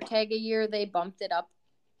one otter tag a year. They bumped it up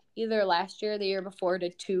either last year or the year before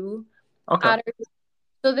to 2 otters.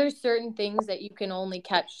 So there's certain things that you can only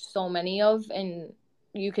catch so many of, and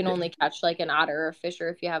you can only catch like an otter or a fisher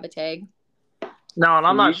if you have a tag. No, and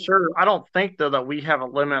I'm not sure. I don't think, though, that we have a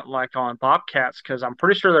limit like on bobcats, because I'm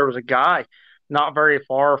pretty sure there was a guy not very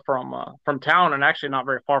far from town, and actually not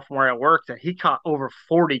very far from where I worked, that he caught over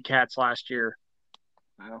 40 cats last year.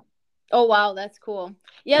 Wow. Oh, wow. That's cool.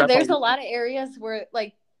 Yeah, there's a lot of areas where,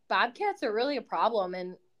 like, bobcats are really a problem,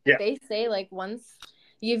 and they say, like, once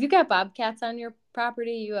if you got bobcats on your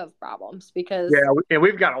property, you have problems because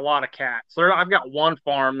we've got a lot of cats. I've got one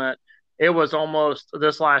farm that it was almost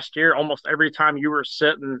this last year. Almost every time you were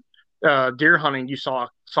sitting deer hunting, you saw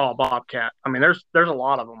a bobcat. I mean, there's a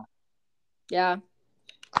lot of them. Yeah.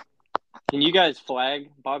 Can you guys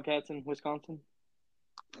flag bobcats in Wisconsin?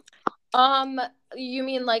 You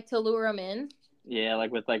mean like to lure them in? Yeah,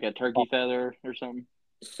 like with like a turkey feather or something.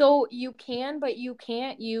 So you can, but you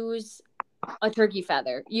can't use a turkey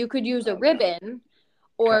feather. You could use a ribbon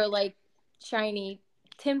or like shiny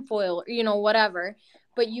tinfoil, whatever.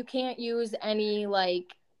 But you can't use any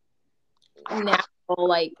like natural,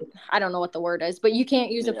 like, I don't know what the word is, but you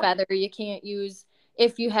can't use a feather. You can't use,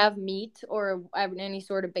 if you have meat or any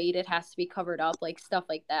sort of bait, it has to be covered up, like stuff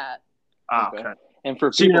like that. Okay. And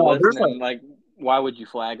for people listening, like, why would you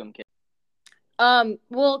flag them, kid?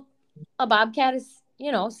 Well, a bobcat is,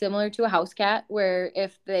 similar to a house cat, where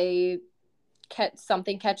if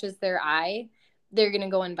something catches their eye, they're gonna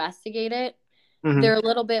go investigate it. Mm-hmm. They're a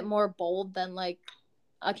little bit more bold than like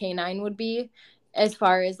a canine would be, as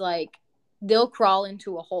far as like they'll crawl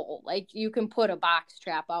into a hole. Like you can put a box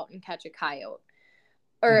trap out and catch a coyote,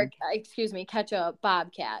 or catch a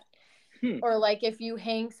bobcat. Or like if you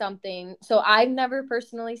hang something. So I've never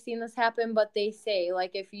personally seen this happen, but they say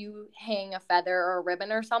like if you hang a feather or a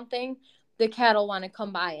ribbon or something, the cat will want to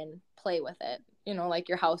come by and play with it. Like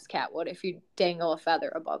your house cat would if you dangle a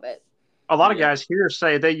feather above it. A lot of guys here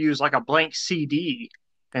say they use like a blank CD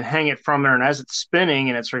and hang it from there, and as it's spinning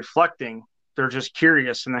and it's reflecting, they're just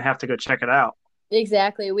curious and they have to go check it out.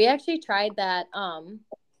 Exactly. We actually tried that.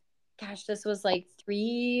 This was like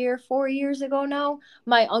 3 or 4 years ago now.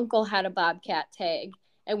 My uncle had a bobcat tag,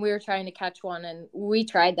 and we were trying to catch one, and we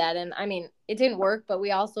tried that. And I mean, it didn't work, but we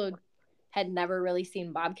also had never really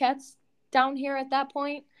seen bobcats down here at that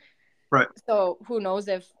point. Right. So who knows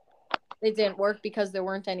if it didn't work because there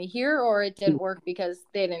weren't any here, or it didn't work because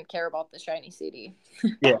they didn't care about the shiny CD.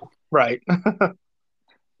 Yeah, right.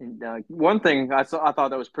 One thing I thought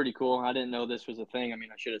that was pretty cool. I didn't know this was a thing. I mean,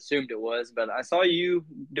 I should have assumed it was, but I saw you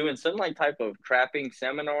doing some like type of trapping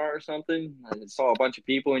seminar or something. I saw a bunch of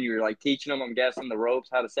people and you were like teaching them, I'm guessing, the ropes,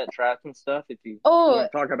 how to set traps and stuff. If you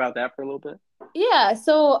want to talk about that for a little bit. Yeah.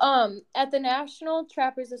 So at the National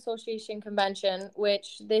Trappers Association Convention,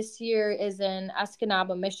 which this year is in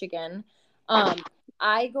Escanaba, Michigan,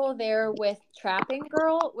 I go there with Trapping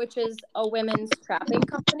Girl, which is a women's trapping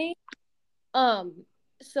company.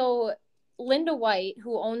 So Linda White,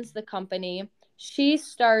 who owns the company, she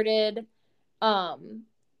started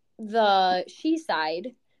the She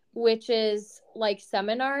Side, which is like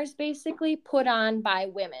seminars basically put on by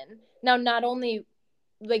women. Now, not only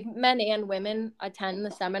like men and women attend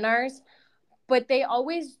the seminars, but they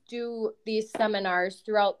always do these seminars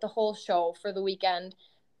throughout the whole show for the weekend.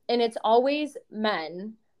 And it's always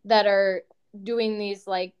men that are doing these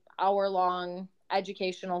like hour-long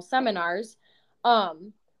educational seminars.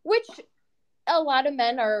 Which a lot of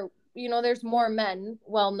men are, there's more men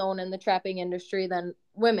well known in the trapping industry than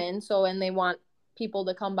women. So, and they want people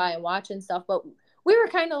to come by and watch and stuff. But we were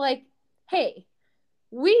kind of like, hey,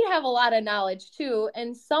 we have a lot of knowledge too.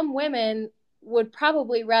 And some women would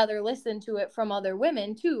probably rather listen to it from other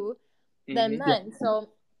women too than men. So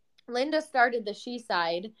Linda started the She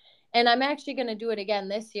Side, and I'm actually going to do it again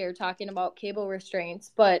this year, talking about cable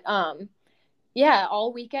restraints. But, yeah,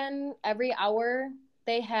 all weekend, every hour,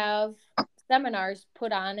 they have seminars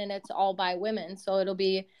put on, and it's all by women. So it'll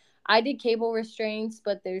be, I did cable restraints,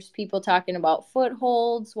 but there's people talking about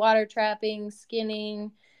footholds, water trapping,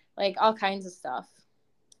 skinning, like all kinds of stuff.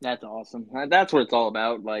 That's awesome. That's what it's all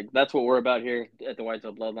about. Like, that's what we're about here at the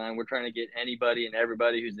Whitetail Bloodline. We're trying to get anybody and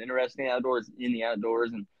everybody who's interested in the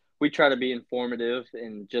outdoors, and we try to be informative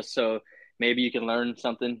and just so maybe you can learn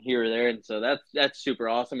something here or there. And so that's super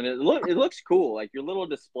awesome. And it looks cool. Like your little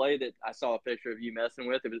display that I saw a picture of you messing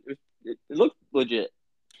with, it looked legit.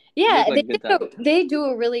 Yeah, they do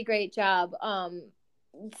a really great job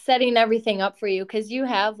setting everything up for you, because you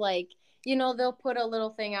have like, they'll put a little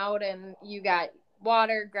thing out and you got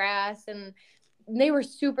water, grass, and they were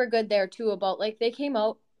super good there too about like they came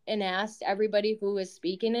out and asked everybody who was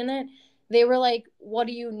speaking in it. They were like, what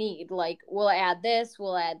do you need? Like, we'll add this,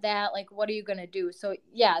 we'll add that. Like, what are you going to do? So,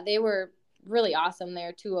 yeah, they were really awesome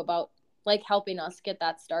there, too, about, like, helping us get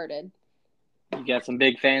that started. You got some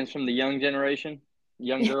big fans from the young generation?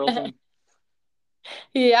 Young girls?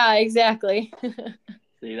 Yeah, exactly.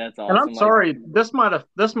 See, that's awesome. And I'm sorry, this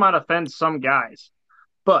might offend some guys.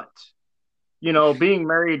 But, being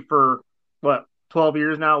married for, 12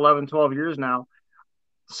 years now, 11, 12 years now,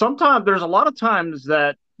 sometimes there's a lot of times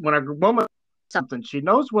that when a woman something, she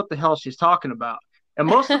knows what the hell she's talking about. And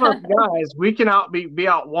most of us guys, we can be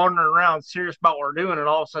out wandering around serious about what we're doing, and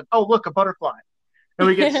all of a sudden, oh, look, a butterfly. And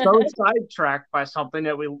we get so sidetracked by something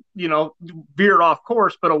that we, veered off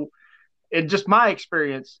course. But in just my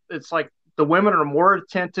experience, it's like the women are more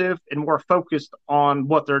attentive and more focused on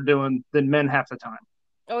what they're doing than men half the time.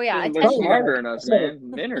 Oh, yeah. They're smarter than us, man.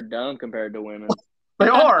 Men are dumb compared to women. They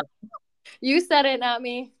are. You said it, not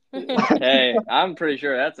me. Hey, I'm pretty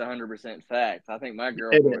sure that's 100% fact. I think my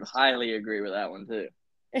girlfriend would highly agree with that one too.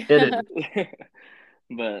 It is.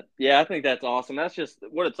 But yeah, I think that's awesome. That's just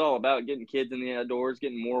what it's all about, getting kids in the outdoors,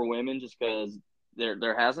 getting more women, just because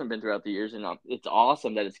there hasn't been throughout the years, and it's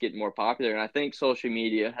awesome that it's getting more popular. And I think social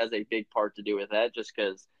media has a big part to do with that, just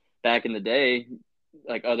because back in the day,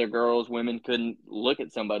 like other girls, women couldn't look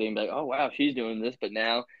at somebody and be like, oh wow, she's doing this, but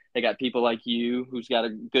now they got people like you who's got a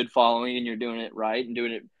good following, and you're doing it right and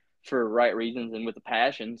doing it for right reasons and with a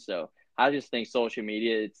passion. So I just think social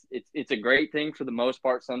media, it's a great thing for the most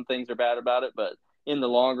part. Some things are bad about it, but in the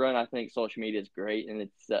long run, I think social media is great, and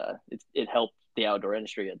it helped the outdoor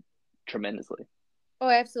industry tremendously. Oh,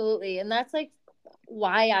 absolutely. And that's like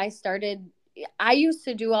why I used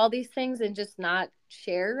to do all these things and just not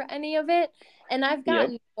share any of it. And I've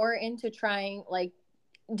gotten more into trying like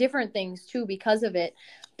different things too because of it.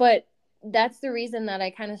 But that's the reason that I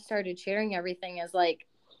kind of started sharing everything, is like,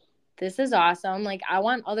 this is awesome. Like, I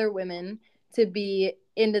want other women to be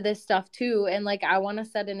into this stuff too. And like, I want to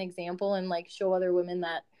set an example and like show other women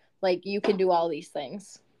that like you can do all these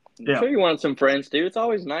things. I'm sure you want some friends too. It's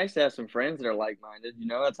always nice to have some friends that are like-minded. You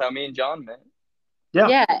know, that's how me and John met.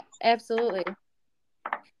 Yeah, absolutely.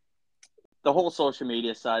 The whole social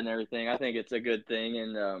media side and everything, I think it's a good thing.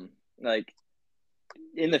 And like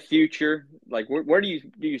in the future, like where do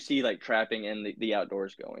you see like trapping and the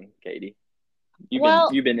outdoors going, Katie?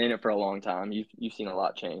 You've been in it for a long time. You've seen a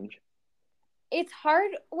lot change. It's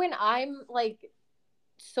hard when I'm like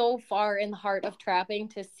so far in the heart of trapping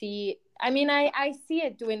to see. I mean, I see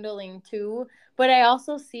it dwindling too, but I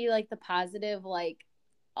also see like the positive like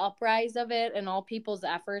uprise of it and all people's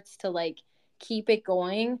efforts to like keep it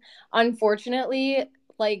going. Unfortunately,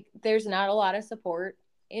 like there's not a lot of support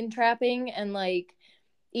in trapping, and like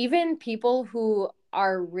even people who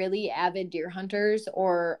are really avid deer hunters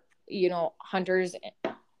or, you know, hunters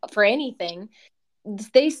for anything,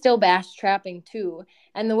 they still bash trapping too.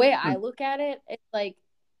 And the way I look at it, it's like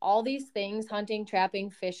all these things, hunting, trapping,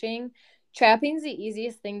 fishing, trapping's the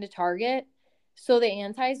easiest thing to target. So the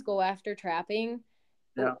antis go after trapping.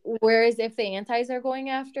 Yeah. Whereas if the antis are going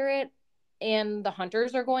after it and the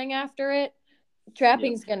hunters are going after it,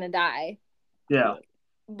 trapping's going to die. Yeah.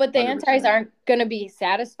 But the antis aren't going to be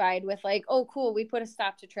satisfied with like, oh, cool, we put a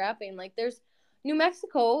stop to trapping. Like there's New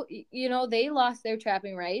Mexico, you know, they lost their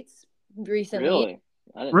trapping rights recently.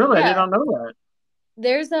 Really? I did not know that.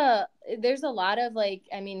 There's a lot of like,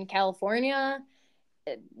 I mean, California,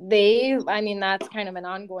 I mean, that's kind of an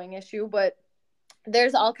ongoing issue, but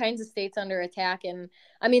there's all kinds of states under attack. And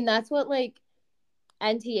I mean, that's what like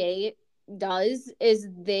NTA does, is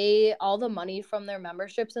all the money from their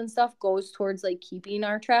memberships and stuff goes towards like keeping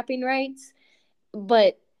our trapping rights.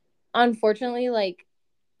 But unfortunately, like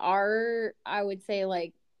I would say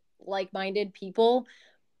like-minded people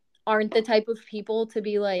aren't the type of people to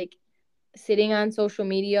be like sitting on social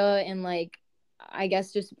media and like, I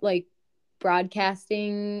guess just like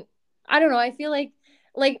broadcasting. I don't know. I feel like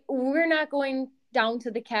we're not going down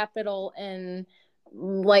to the Capitol and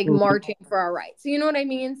like marching for our rights. You know what I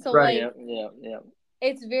mean? So right. like, yeah.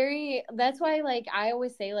 It's that's why like I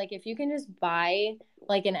always say like if you can just buy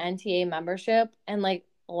like an NTA membership and like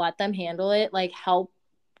let them handle it, like help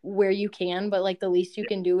where you can, but like the least you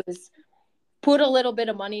can do is put a little bit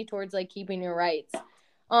of money towards like keeping your rights.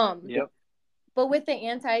 But with the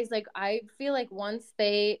antis, like I feel like once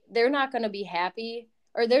they're not going to be happy,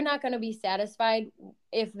 or they're not going to be satisfied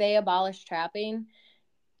if they abolish trapping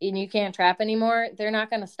and you can't trap anymore. They're not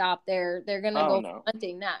going to stop there. They're going to go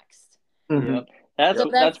hunting next. Mm-hmm. Yeah.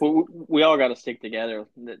 That's what we all got to stick together.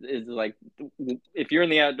 Is like, if you're in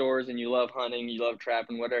the outdoors and you love hunting, you love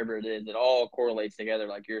trapping, whatever it is, it all correlates together,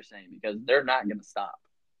 like you're saying, because they're not going to stop.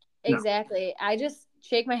 Exactly. I just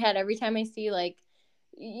shake my head every time I see like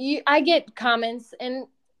I get comments, and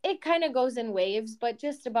it kind of goes in waves, but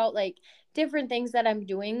just about like different things that I'm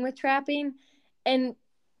doing with trapping. And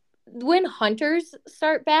when hunters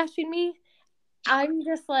start bashing me, I'm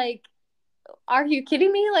just like, are you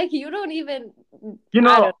kidding me? Like, you don't even, you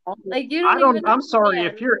know, I don't know. Like, you don't even I'm sorry,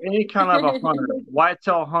 if you're any kind of a hunter,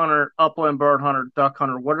 whitetail hunter, upland bird hunter, duck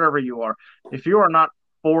hunter, whatever you are, if you are not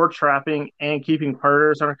for trapping and keeping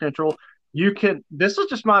predators under control, this is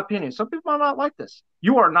just my opinion. Some people might not like this.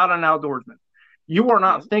 You are not an outdoorsman. You are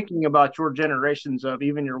not thinking about your generations of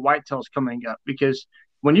even your whitetails coming up, because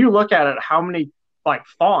when you look at it, how many like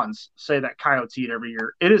fawns say that coyotes eat every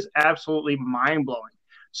year, it is absolutely mind blowing.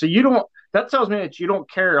 So that tells me that you don't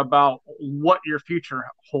care about what your future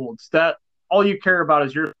holds. That all you care about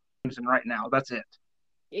is your things and right now. That's it.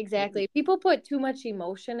 Exactly. People put too much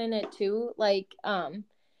emotion in it too. Like,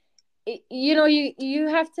 you know, you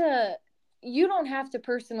don't have to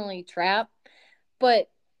personally trap, but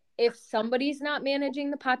if somebody's not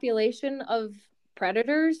managing the population of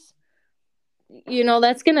predators, you know,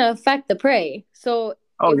 that's going to affect the prey. So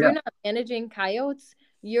if you're not managing coyotes,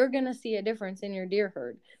 you're going to see a difference in your deer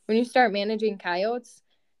herd. When you start managing coyotes,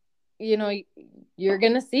 you know, you're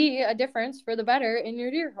going to see a difference for the better in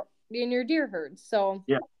your deer herd. So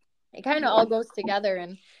yeah, it kind of all goes together.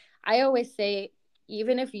 And I always say,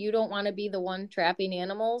 even if you don't want to be the one trapping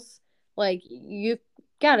animals, like, you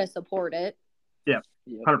got to support it. yeah,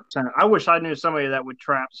 Yep. 100%. I wish I knew somebody that would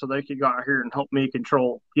trap so they could go out here and help me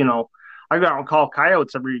control. I go out and call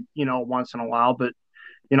coyotes every once in a while, but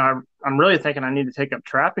I'm really thinking I need to take up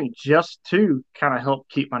trapping just to kind of help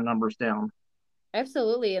keep my numbers down.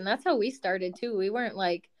 Absolutely. And that's how we started too. We weren't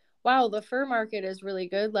like, wow, the fur market is really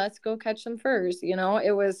good, let's go catch some furs.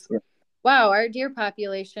 It was, wow, our deer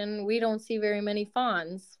population, we don't see very many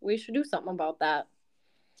fawns, we should do something about that.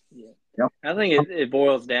 Yeah. Yep. I think it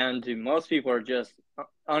boils down to most people are just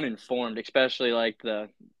uninformed, especially like the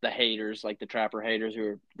haters, like the trapper haters who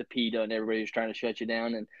are the PETA and everybody who's trying to shut you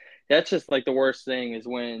down. And that's just like the worst thing is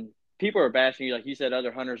when people are bashing you, like you said,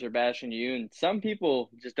 other hunters are bashing you. And some people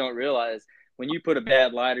just don't realize when you put a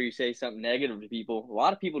bad light or you say something negative to people, a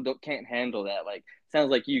lot of people can't handle that. Like,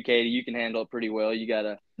 sounds like you, Katie, you can handle it pretty well. You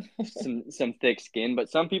got some thick skin, but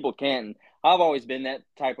some people can't. I've always been that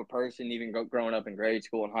type of person, even growing up in grade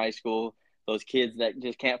school and high school. Those kids that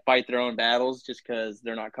just can't fight their own battles just because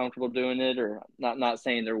they're not comfortable doing it, or not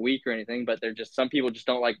saying they're weak or anything, but they're just, some people just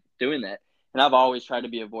don't like doing that. And I've always tried to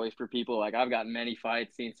be a voice for people. Like, I've gotten many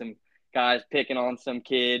fights, seen some guys picking on some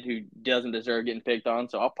kid who doesn't deserve getting picked on,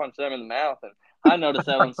 so I'll punch them in the mouth. And I notice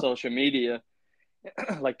that on social media,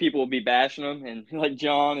 like, people will be bashing them, and like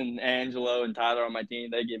John and Angelo and Tyler on my team,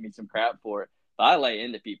 they give me some crap for it. But I lay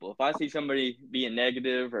into people. If I see somebody being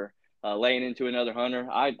negative or laying into another hunter,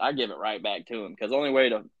 I give it right back to him, because the only way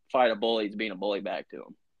to fight a bully is being a bully back to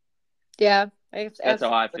him. Yeah, that's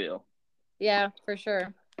how I feel. Yeah, for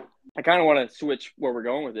sure. I kind of want to switch where we're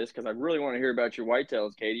going with this, because I really want to hear about your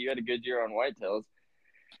whitetails, Katie. You had a good year on whitetails.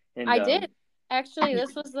 And, I did. Actually,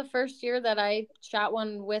 this was the first year that I shot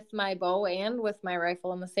one with my bow and with my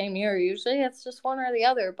rifle in the same year. Usually it's just one or the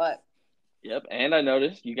other, but. Yep, and I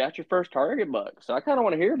noticed you got your first target buck, so I kind of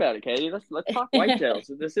want to hear about it, Katie. Let's talk whitetails.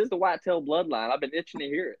 This is the whitetail bloodline. I've been itching to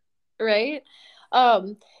hear it. Right?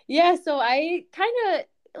 Yeah, so I kind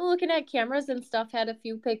of, looking at cameras and stuff, had a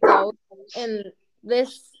few picked out, and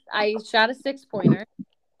I shot a 6-pointer.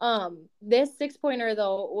 This 6-pointer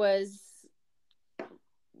though was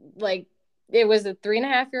like, it was a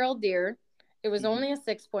 3.5-year-old deer. It was only a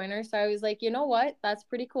 6-pointer, so I was like, you know what? That's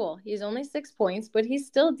pretty cool. He's only 6 points, but he's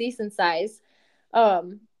still decent size.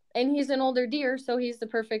 And he's an older deer, so he's the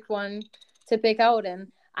perfect one to pick out.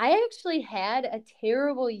 And I actually had a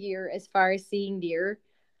terrible year as far as seeing deer.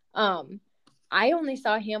 I only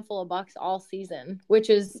saw a handful of bucks all season,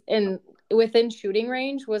 which is within shooting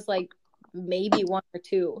range was like maybe 1 or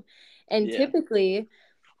 2. And typically,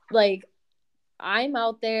 like, I'm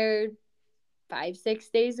out there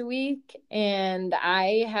 5-6 days a week, and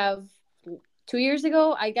I have 2 years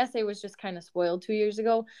ago, I guess I was just kind of spoiled 2 years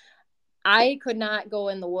ago. I could not go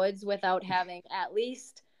in the woods without having at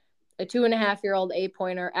least a 2.5-year-old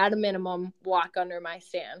 8-pointer at a minimum walk under my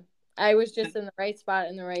stand. I was just in the right spot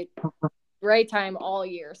in the right time all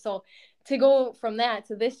year. So to go from that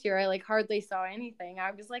to this year, I like hardly saw anything.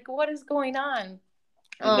 I was like, what is going on?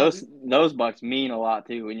 Those bucks mean a lot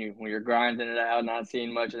too. When you're grinding it out, not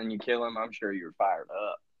seeing much, and then you kill them, I'm sure you're fired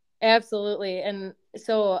up. Absolutely. And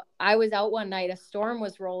so I was out one night, a storm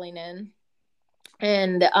was rolling in,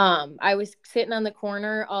 and I was sitting on the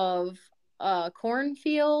corner of a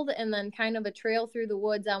cornfield and then kind of a trail through the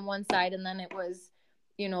woods on one side, and then it was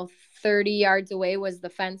 30 yards away was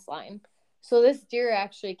the fence line. So this deer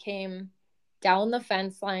actually came down the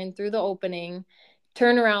fence line through the opening,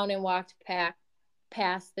 turned around and walked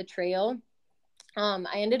past the trail.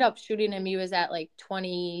 I ended up shooting him. He was at like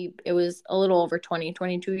 20, it was a little over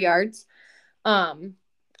 22 yards,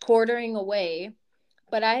 quartering away,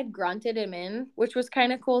 but I had grunted him in, which was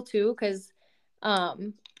kind of cool too, because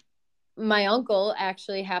my uncle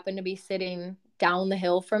actually happened to be sitting down the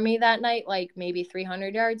hill from me that night, like maybe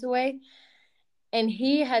 300 yards away, and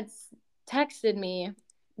he had texted me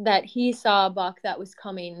that he saw a buck that was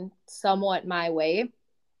coming somewhat my way.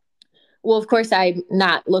 Well, of course, I'm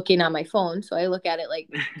not looking on my phone, so I look at it like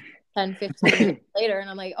 10, 15 minutes later, and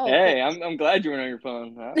I'm like, oh, hey, cool. I'm glad you went on your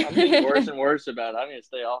phone. I'm getting worse and worse about it. I need to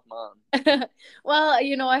stay off mine.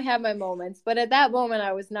 Well, I have my moments, but at that moment,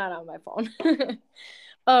 I was not on my phone.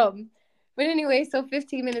 But anyway, so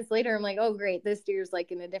 15 minutes later, I'm like, oh, great, this deer's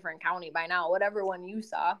like in a different county by now, whatever one you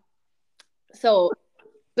saw. So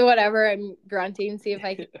whatever, I'm grunting, see if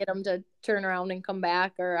I can get him to turn around and come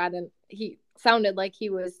back, or he sounded like he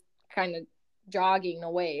was kind of jogging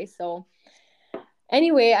away. So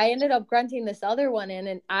Anyway, I ended up grunting this other one in,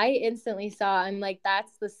 and I instantly saw, I'm like,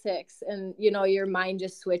 that's the 6. And, your mind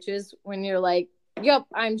just switches when you're like, yep,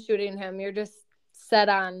 I'm shooting him. You're just set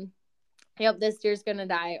on, yep, this deer's going to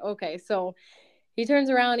die. Okay, so he turns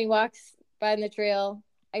around, he walks by the trail.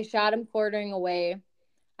 I shot him quartering away.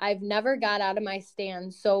 I've never got out of my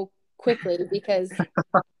stand so quickly because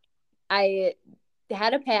I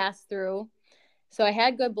had a pass through. So I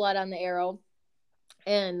had good blood on the arrow.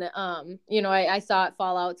 And, I saw it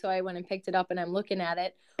fall out. So I went and picked it up and I'm looking at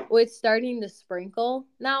it. Well, it's starting to sprinkle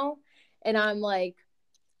now. And I'm like,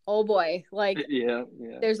 oh boy, like, yeah.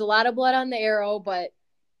 There's a lot of blood on the arrow, but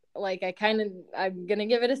like, I'm going to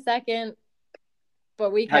give it a second.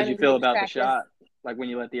 But we How'd you feel about the shot? Like when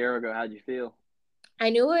you let the arrow go, how'd you feel? I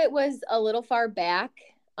knew it was a little far back.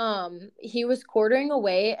 He was quartering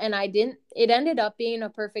away and it ended up being a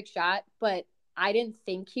perfect shot, but I didn't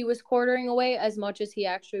think he was quartering away as much as he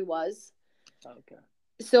actually was. Okay.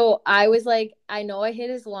 So I was like, I know I hit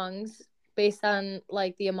his lungs based on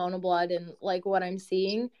like the amount of blood and like what I'm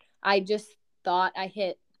seeing. I just thought I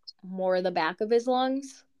hit more the back of his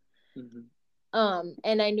lungs. Mm-hmm.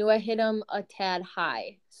 And I knew I hit him a tad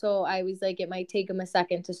high. So I was like, it might take him a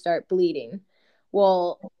second to start bleeding.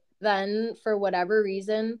 Well, then for whatever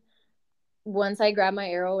reason, once I grabbed my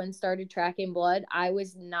arrow and started tracking blood, I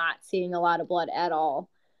was not seeing a lot of blood at all.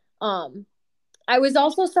 I was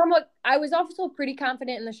also pretty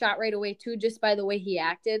confident in the shot right away too, just by the way he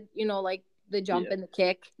acted, like the jump and the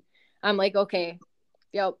kick. I'm like, okay,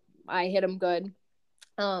 yep, I hit him good.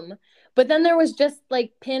 But then there was just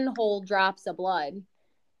like pinhole drops of blood.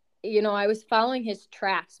 I was following his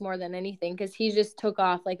tracks more than anything because he just took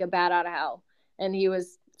off like a bat out of hell and he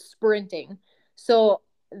was sprinting. So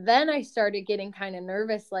then I started getting kind of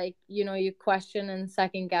nervous, like, you question and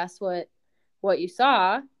second guess what you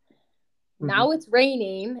saw. Mm-hmm. Now it's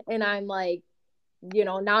raining and I'm like,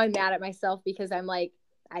 now I'm mad at myself because I'm like,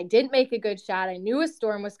 I didn't make a good shot. I knew a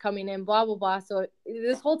storm was coming in, blah, blah, blah. So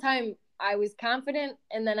this whole time I was confident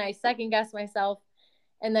and then I second guessed myself.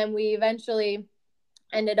 And then we eventually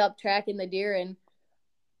ended up tracking the deer and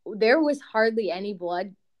there was hardly any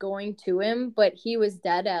blood going to him, but he was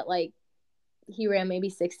dead at like, he ran maybe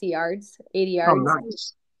 60 yards, 80 yards. Oh,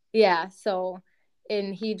 nice. Yeah. So,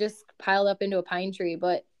 and he just piled up into a pine tree.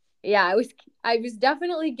 But yeah, I was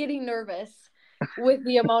definitely getting nervous with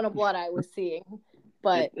the amount of blood I was seeing.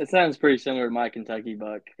 But it sounds pretty similar to my Kentucky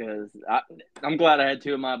buck because I'm glad I had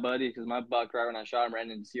two of my buddies because my buck right when I shot him ran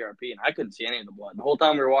into CRP and I couldn't see any of the blood. The whole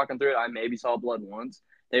time we were walking through it, I maybe saw blood once.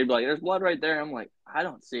 They'd be like, "There's blood right there." I'm like, "I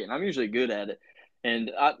don't see it." And I'm usually good at it.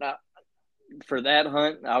 And for that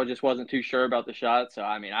hunt, I just wasn't too sure about the shot. So,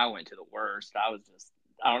 I mean, I went to the worst. I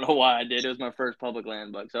don't know why I did. It was my first public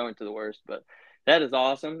land buck, so I went to the worst. But that is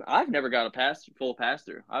awesome. I've never got a full pass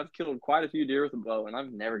through. I've killed quite a few deer with a bow, and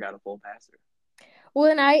I've never got a full pass through.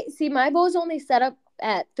 Well, and I see my bow's only set up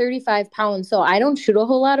at 35 pounds, so I don't shoot a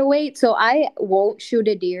whole lot of weight. So I won't shoot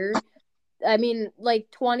a deer. I mean,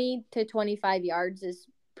 like 20 to 25 yards is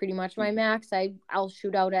pretty much my max. I'll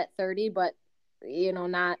shoot out at 30, but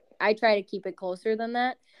I try to keep it closer than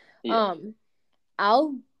that. Yeah.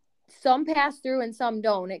 Some pass through and some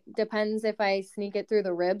don't. It depends if I sneak it through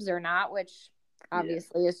the ribs or not, which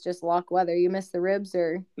obviously is just luck whether you miss the ribs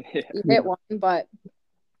or you hit one. But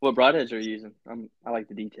what broadheads are you using? I like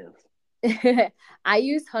the details. I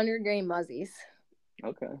use 100-grain muzzies.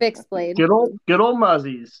 Okay. Fixed blade. Good old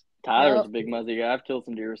muzzies. Tyler's a big muzzy guy. I've killed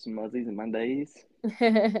some deer with some muzzies in my days.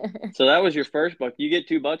 So that was your first buck. You get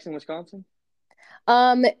 2 bucks in Wisconsin?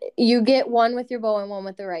 You get one with your bow and one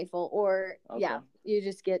with the rifle, or you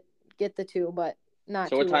just get the 2, but not.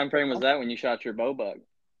 So what time frame was that when you shot your bow buck?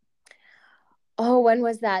 Oh, when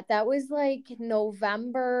was that? That was like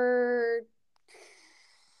November,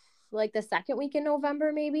 like the second week in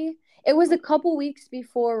November, maybe. It was a couple weeks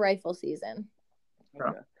before rifle season.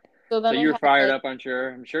 Okay. So you were fired up, I'm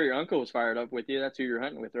sure. I'm sure your uncle was fired up with you. That's who you're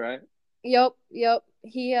hunting with, right? Yep.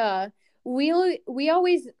 He we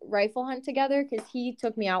always rifle hunt together because he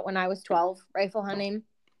took me out when I was 12 rifle hunting.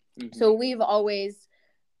 Mm-hmm. So we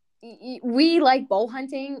like bow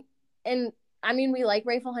hunting, and I mean we like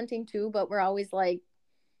rifle hunting too, but we're always like,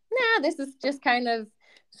 nah, this is just kind of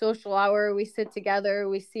social hour. We sit together,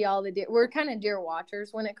 we see all the deer. We're kind of deer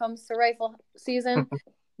watchers when it comes to rifle season.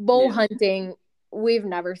 Bow hunting, we've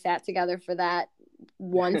never sat together for that.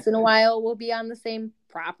 Once in a while we'll be on the same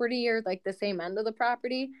property or like the same end of the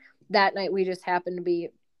property. That night we just happened to be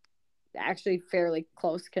actually fairly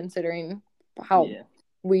close considering how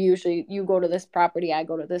you go to this property, I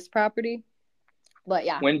go to this property. But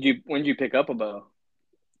yeah. When did you pick up a bow?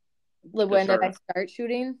 When did I start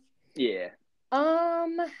shooting? Yeah.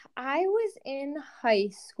 I was in high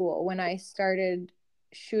school when I started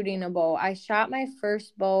shooting a bow. I shot my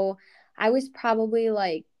first bow. I was probably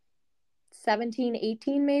like 17,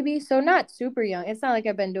 18 maybe. So not super young. It's not like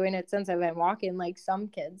I've been doing it since I've been walking like some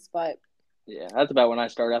kids, but Yeah, that's about when I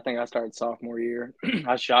started. I think I started sophomore year.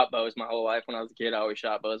 I shot bows my whole life. When I was a kid, I always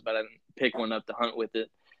shot bows, but I didn't pick one up to hunt with it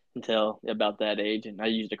until about that age. And I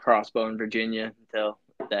used a crossbow in Virginia until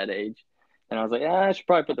that age. And I was like, I should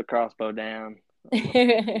probably put the crossbow down.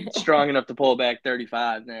 Strong enough to pull back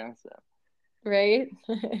 35 now. So right.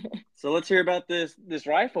 So let's hear about this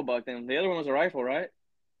rifle buck then. The other one was a rifle, right?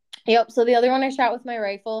 Yep. So the other one I shot with my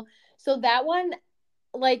rifle. So that one,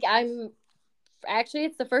 like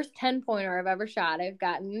it's the first 10-pointer I've ever shot. I've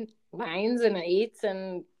gotten 9s and 8s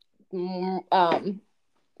and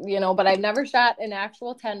but I've never shot an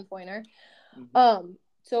actual 10-pointer. Mm-hmm.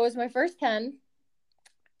 So it was my first 10.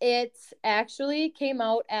 It actually came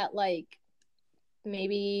out at like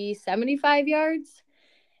maybe 75 yards.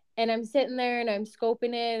 And I'm sitting there and I'm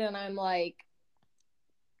scoping it and I'm like,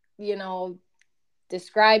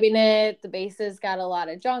 describing it. The bases got a lot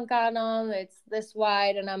of junk on them. It's this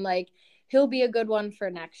wide. And I'm like, he'll be a good one for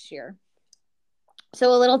next year.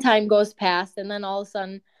 So a little time goes past, and then all of a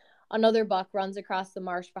sudden, another buck runs across the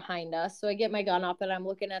marsh behind us. So I get my gun up, and I'm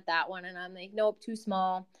looking at that one, and I'm like, nope, too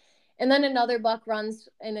small. And then another buck runs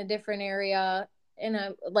in a different area, and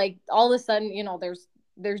I'm like, all of a sudden,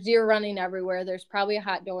 there's deer running everywhere. There's probably a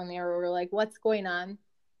hot doe in there. We're like, what's going on?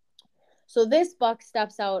 So this buck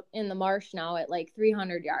steps out in the marsh now at like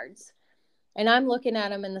 300 yards. And I'm looking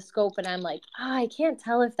at him in the scope, and I'm like, I can't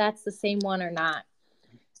tell if that's the same one or not.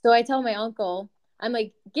 So I tell my uncle, I'm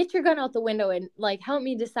like, get your gun out the window and like help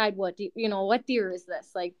me decide what deer is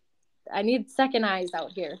this? Like, I need second eyes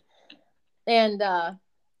out here. And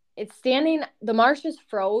it's standing. The marsh is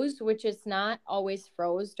froze, which is not always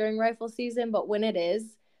froze during rifle season, but when it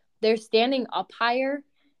is, they're standing up higher,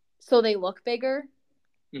 so they look bigger.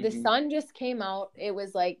 Mm-hmm. The sun just came out. It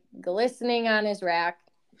was like glistening on his rack,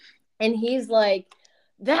 and he's like,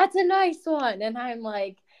 "That's a nice one," and I'm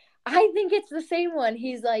like, "I think it's the same one."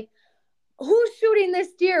 He's like, who's shooting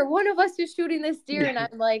this deer? One of us is shooting this deer. And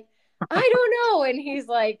I'm like, I don't know. And he's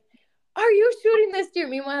like, are you shooting this deer?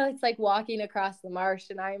 Meanwhile, it's like walking across the marsh.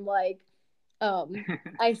 And I'm like,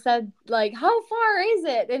 I said, like, how far is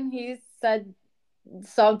it? And he said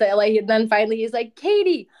something like, and then finally he's like,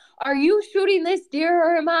 Katie, are you shooting this deer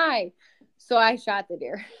or am I? So I shot the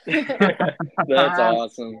deer. That's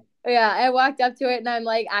awesome. Yeah. I walked up to it and I'm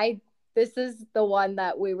like, this is the one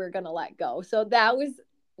that we were going to let go. So that was,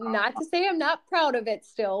 not to say I'm not proud of it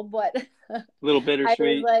still, but a little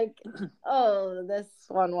bittersweet. I was like, oh, this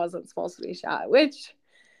one wasn't supposed to be shot, which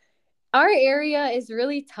our area is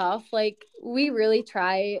really tough. Like, we really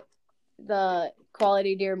try the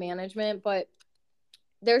quality deer management, but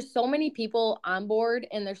there's so many people on board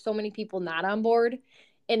and there's so many people not on board.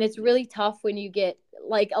 And it's really tough when you get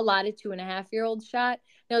like a lot of 2.5-year-olds shot.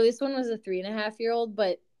 Now, this one was a 3.5-year-old,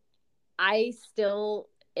 but I still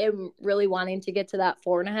am really wanting to get to that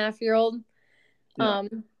 4.5-year-old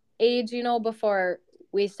age, before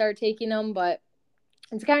we start taking them, but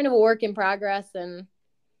it's kind of a work in progress. And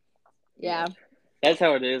yeah. That's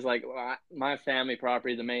how it is. Like, my family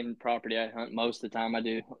property, the main property I hunt most of the time, I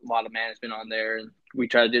do a lot of management on there, and we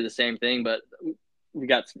try to do the same thing, but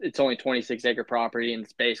it's only 26-acre property, and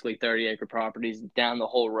it's basically 30-acre properties down the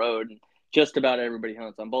whole road, and just about everybody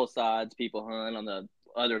hunts on both sides. People hunt on the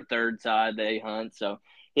other third side, they hunt, so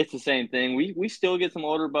it's the same thing. We still get some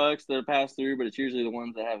older bucks that pass through, but it's usually the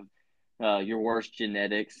ones that have your worst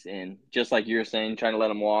genetics. And just like you were saying, trying to let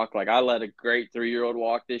them walk. Like, I let a great 3-year-old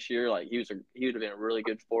walk this year. Like, he would have been a really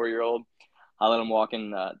good 4-year-old. I let him walk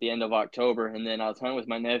in the end of October, and then I was hunting with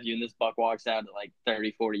my nephew, and this buck walks out at like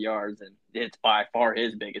 30, 40 yards, and it's by far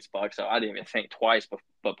his biggest buck. So I didn't even think twice,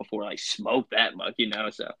 but before I smoked that buck,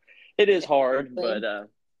 So it is hard, but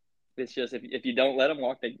it's just if you don't let them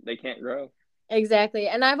walk, they can't grow. Exactly.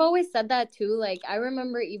 And I've always said that too. Like, I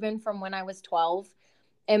remember even from when I was 12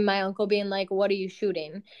 and my uncle being like, what are you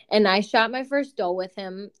shooting? And I shot my first doe with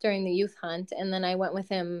him during the youth hunt. And then I went with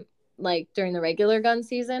him like during the regular gun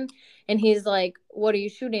season. And he's like, what are you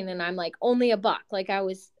shooting? And I'm like, only a buck. Like, I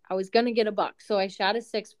was going to get a buck. So I shot a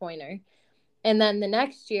 6-pointer. And then the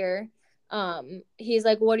next year, he's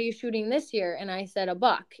like, what are you shooting this year? And I said, a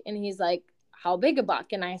buck. And he's like, how big a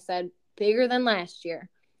buck? And I said, bigger than last year.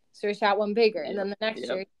 So we shot one bigger. And then the next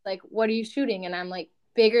year, he's like, what are you shooting? And I'm like,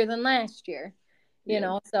 bigger than last year,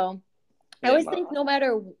 So I always think no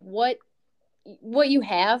matter what you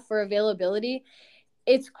have for availability,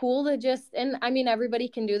 it's cool to just, and I mean, everybody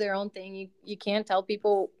can do their own thing. You can't tell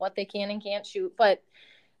people what they can and can't shoot, but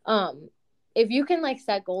if you can like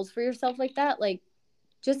set goals for yourself like that, like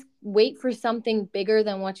just wait for something bigger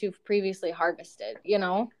than what you've previously harvested, you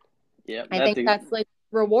know? Yep, I think that's like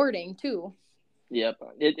rewarding too. Yep,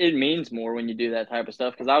 it means more when you do that type of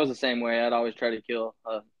stuff, because I was the same way. I'd always try to kill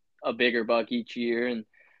a bigger buck each year, and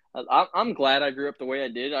I'm glad I grew up the way I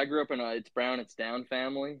did. I grew up in a it's brown, it's down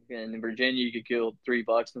family, and in Virginia you could kill 3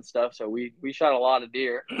 bucks and stuff. So we shot a lot of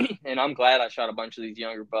deer, and I'm glad I shot a bunch of these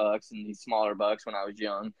younger bucks and these smaller bucks when I was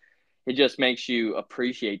young. It just makes you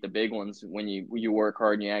appreciate the big ones when you work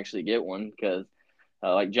hard and you actually get one, because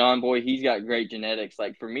like John Boy, he's got great genetics.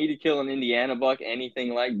 Like for me to kill an Indiana buck,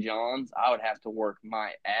 anything like John's, I would have to work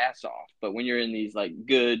my ass off. But when you're in these like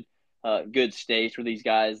good states where these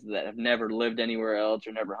guys that have never lived anywhere else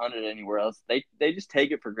or never hunted anywhere else, they just take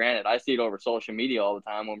it for granted. I see it over social media all the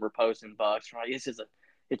time when we're posting bucks. We're like,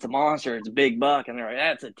 it's a monster, it's a big buck, and they're like,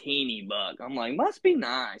 that's a teeny buck. I'm like, must be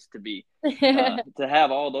nice to be to have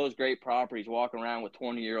all those great properties walking around with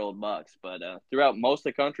 20-year-old bucks. But throughout most of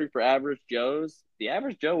the country, for average Joes, the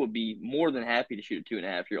average Joe would be more than happy to shoot a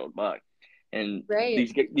 2.5-year-old buck. And Right.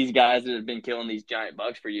 these guys that have been killing these giant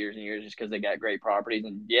bucks for years and years just because they got great properties,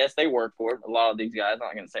 and yes, they work for it. A lot of these guys, I'm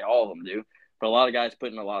not going to say all of them do, but a lot of guys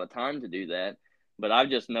put in a lot of time to do that. But I've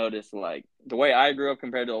just noticed, like, the way I grew up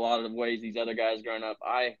compared to a lot of the ways these other guys growing up,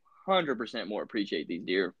 I 100% more appreciate these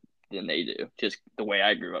deer than they do. Just the way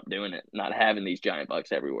I grew up doing it, not having these giant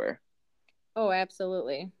bucks everywhere. Oh,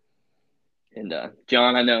 absolutely. And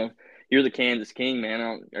John, I know you're the Kansas King,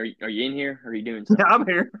 man. Are you in here? Or are you doing something? Yeah, I'm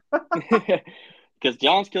here. Because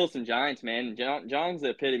John's killed some giants, man. John's the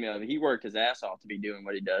epitome of it. He worked his ass off to be doing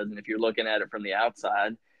what he does, and if you're looking at it from the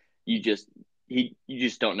outside, you just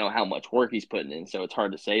don't know how much work he's putting in. So it's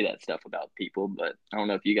hard to say that stuff about people. But I don't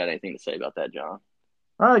know if you got anything to say about that, John.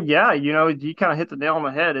 Yeah, you kind of hit the nail on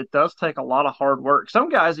the head. It does take a lot of hard work. Some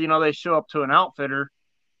guys, they show up to an outfitter,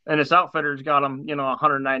 and this outfitter's got them, a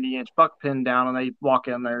 190-inch buck pinned down, and they walk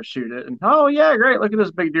in there and shoot it. And, oh, yeah, great, look at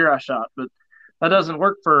this big deer I shot. But that doesn't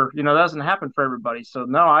work that doesn't happen for everybody. So,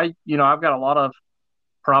 no, I've got a lot of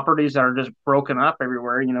properties that are just broken up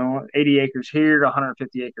everywhere, 80 acres here,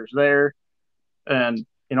 150 acres there. And,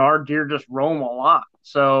 our deer just roam a lot.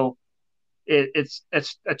 So it's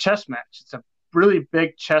a chess match. It's a really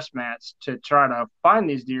big chess match to try to find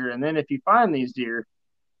these deer. And then if you find these deer,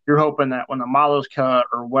 you're hoping that when the mallow's cut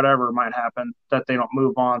or whatever might happen, that they don't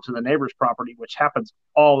move on to the neighbor's property, which happens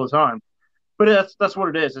all the time. But that's what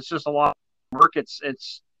it is. It's just a lot of work.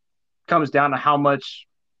 It's comes down to how much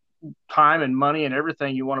time and money and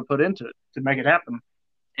everything you want to put into it to make it happen.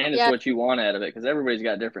 And it's what you want out of it, because everybody's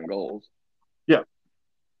got different goals. Yeah.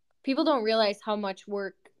 People don't realize how much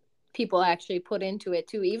work people actually put into it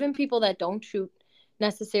too. Even people that don't shoot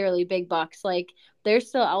necessarily big bucks, like they're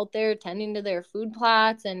still out there tending to their food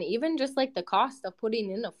plots, and even just like the cost of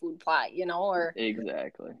putting in a food plot, or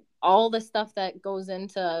exactly all the stuff that goes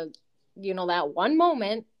into that one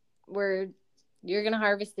moment where you're gonna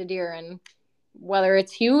harvest a deer, and whether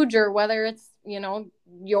it's huge or whether it's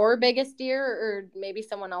your biggest deer, or maybe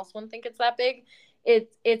someone else wouldn't think it's that big,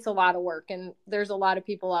 it's a lot of work, and there's a lot of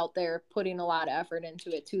people out there putting a lot of effort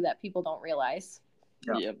into it too that people don't realize.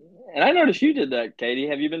 Yeah. And I noticed you did that, Katie.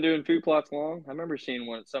 Have you been doing food plots long? I remember seeing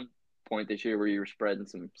one at some point this year where you were spreading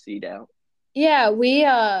some seed out. Yeah,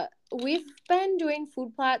 we've been doing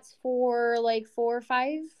food plots for like 4 or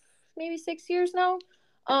 5, maybe 6 years now.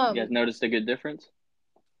 You guys noticed a good difference?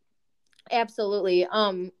 Absolutely.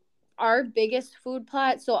 Our biggest food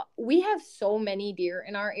plot, so we have so many deer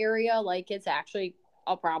in our area, like it's actually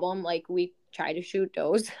a problem. Like we try to shoot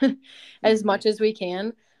does as much as we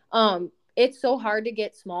can. It's so hard to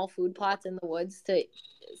get small food plots in the woods to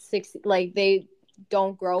like they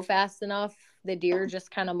don't grow fast enough. The deer just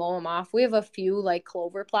kind of mow them off. We have a few like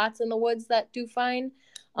clover plots in the woods that do fine.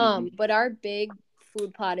 But our big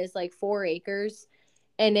food plot is like 4 acres,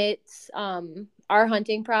 and it's our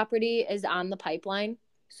hunting property is on the pipeline.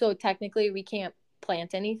 So technically we can't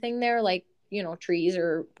plant anything there, like, trees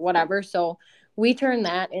or whatever. So we turn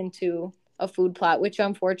that into a food plot, which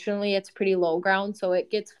unfortunately it's pretty low ground, so it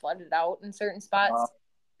gets flooded out in certain spots.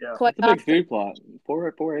 Yeah, it's a big food plot.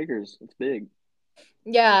 4 acres. It's big.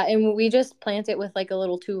 Yeah, and we just plant it with like a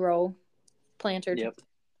little 2-row planter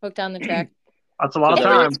hooked on the track. That's a lot of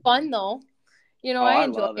time. It's fun though. I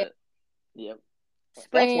enjoy love it. Yep.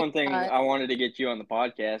 That's one thing I wanted to get you on the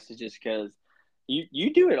podcast, is just because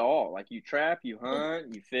you do it all. Like you trap, you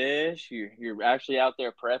hunt, you fish, you're actually out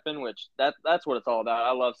there prepping, which that's what it's all about.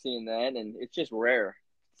 I love seeing that, and it's just rare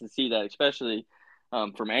to see that, especially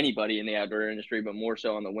from anybody in the outdoor industry, but more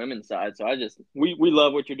so on the women's side. So we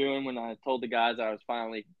love what you're doing. When I told the guys I was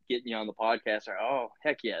finally getting you on the podcast, oh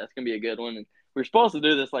heck yeah, that's gonna be a good one. And were supposed to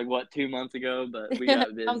do this like 2 months ago, but we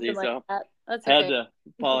got busy, Something like so that. That's had okay. to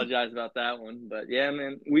apologize about that one. But yeah,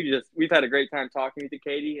 man, we've had a great time talking with you,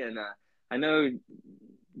 Katie, and I know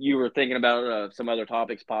you were thinking about some other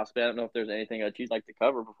topics possibly. I don't know if there's anything that you'd like to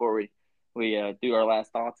cover before we do our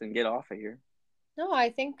last thoughts and get off of here. No,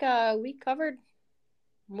 I think we covered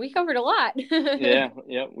a lot.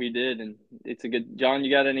 Yeah, we did, and it's a good. John,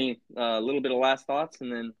 you got any little bit of last thoughts,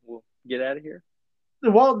 and then we'll get out of here.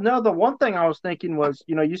 Well, no, the one thing I was thinking was,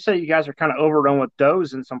 you say you guys are kind of overrun with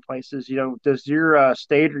does in some places. Does your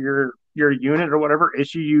state or your unit or whatever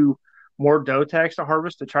issue you more doe tags to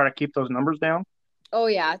harvest to try to keep those numbers down? Oh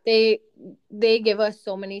yeah, they give us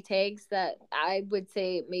so many tags that I would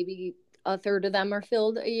say maybe a third of them are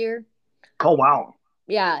filled a year. Oh wow.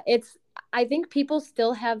 Yeah, I think people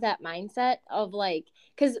still have that mindset of like,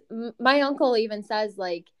 because my uncle even says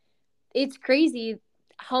like, it's crazy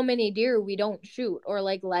how many deer we don't shoot or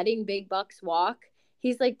like letting big bucks walk.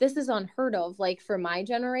 He's like, this is unheard of, like for my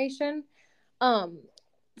generation.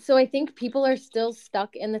 So I think people are still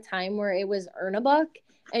stuck in the time where it was earn a buck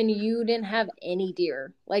and you didn't have any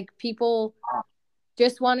deer. Like people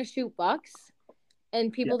just want to shoot bucks,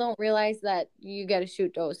 and people don't realize that you got to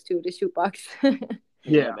shoot does too to shoot bucks.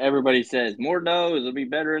 Yeah. Everybody says more does will be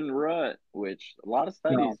better in the rut, which a lot of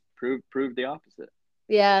studies prove the opposite.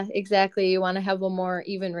 Yeah, exactly. You want to have a more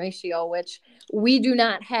even ratio, which we do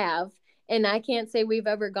not have. And I can't say we've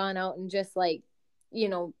ever gone out and just like,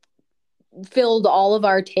 filled all of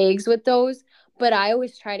our tags with those. But I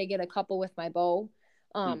always try to get a couple with my bow.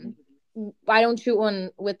 I don't shoot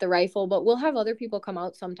one with the rifle, but we'll have other people come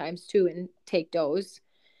out sometimes too and take does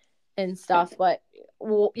and stuff. But,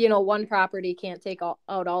 one property can't take out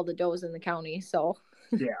all the does in the county. So.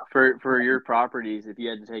 Yeah. For your properties, if you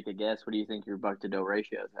had to take a guess, what do you think your buck to doe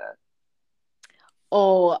ratio is at?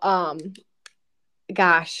 Oh,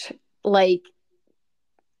 gosh, like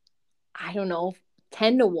I don't know,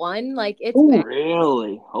 10-1. Like it's bad.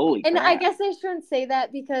 Really? Holy! And crap. I guess I shouldn't say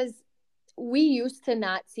that because we used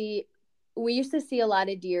to see a lot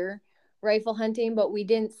of deer rifle hunting, but we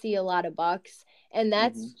didn't see a lot of bucks, and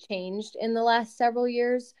that's changed in the last several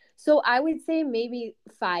years. So I would say maybe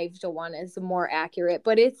 5-1 is more accurate,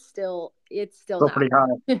 but it's still not pretty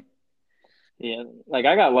high. Yeah, like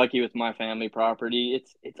I got lucky with my family property.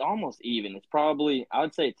 It's almost even. It's probably, I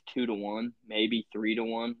would say it's 2-1, maybe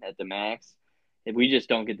 3-1 at the max. If we just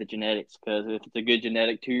don't get the genetics, because if it's a good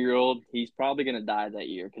genetic 2-year-old, he's probably going to die that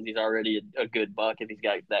year because he's already a good buck if he's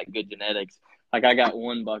got that good genetics. Like I got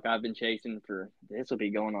one buck I've been chasing for, this will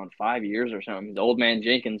be going on 5 years or something. He's Old Man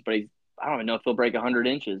Jenkins, but I don't even know if he'll break 100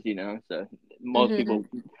 inches, So most people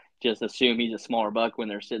just assume he's a smaller buck when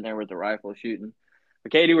they're sitting there with the rifle shooting.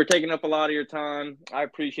 But Katie, we're taking up a lot of your time. I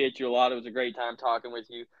appreciate you a lot. It was a great time talking with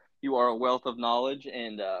you. You are a wealth of knowledge,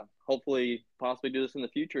 and hopefully possibly do this in the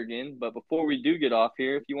future again. But before we do get off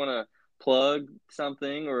here, if you want to plug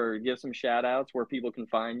something or give some shout outs where people can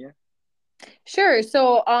find you. Sure.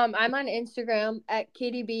 So I'm on Instagram at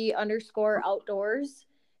KDB_outdoors,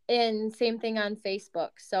 and same thing on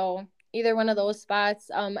Facebook. So either one of those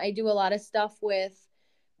spots. I do a lot of stuff with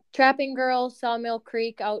Trapping Girl, Sawmill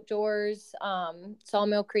Creek Outdoors,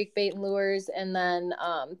 Sawmill Creek Bait and Lures, and then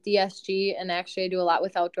DSG. And actually I do a lot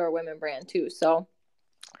with Outdoor Women brand too. So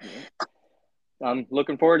I'm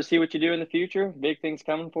looking forward to see what you do in the future. Big things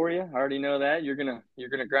coming for you. I already know that. You're gonna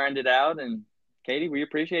grind it out. And Katie, we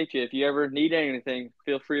appreciate you. If you ever need anything,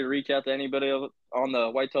 feel free to reach out to anybody on the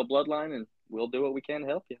Whitetail Bloodline, and we'll do what we can to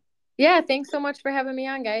help you. Yeah, thanks so much for having me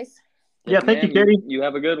on, guys. Yeah, thank you, Katie. You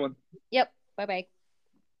have a good one. Yep. Bye-bye.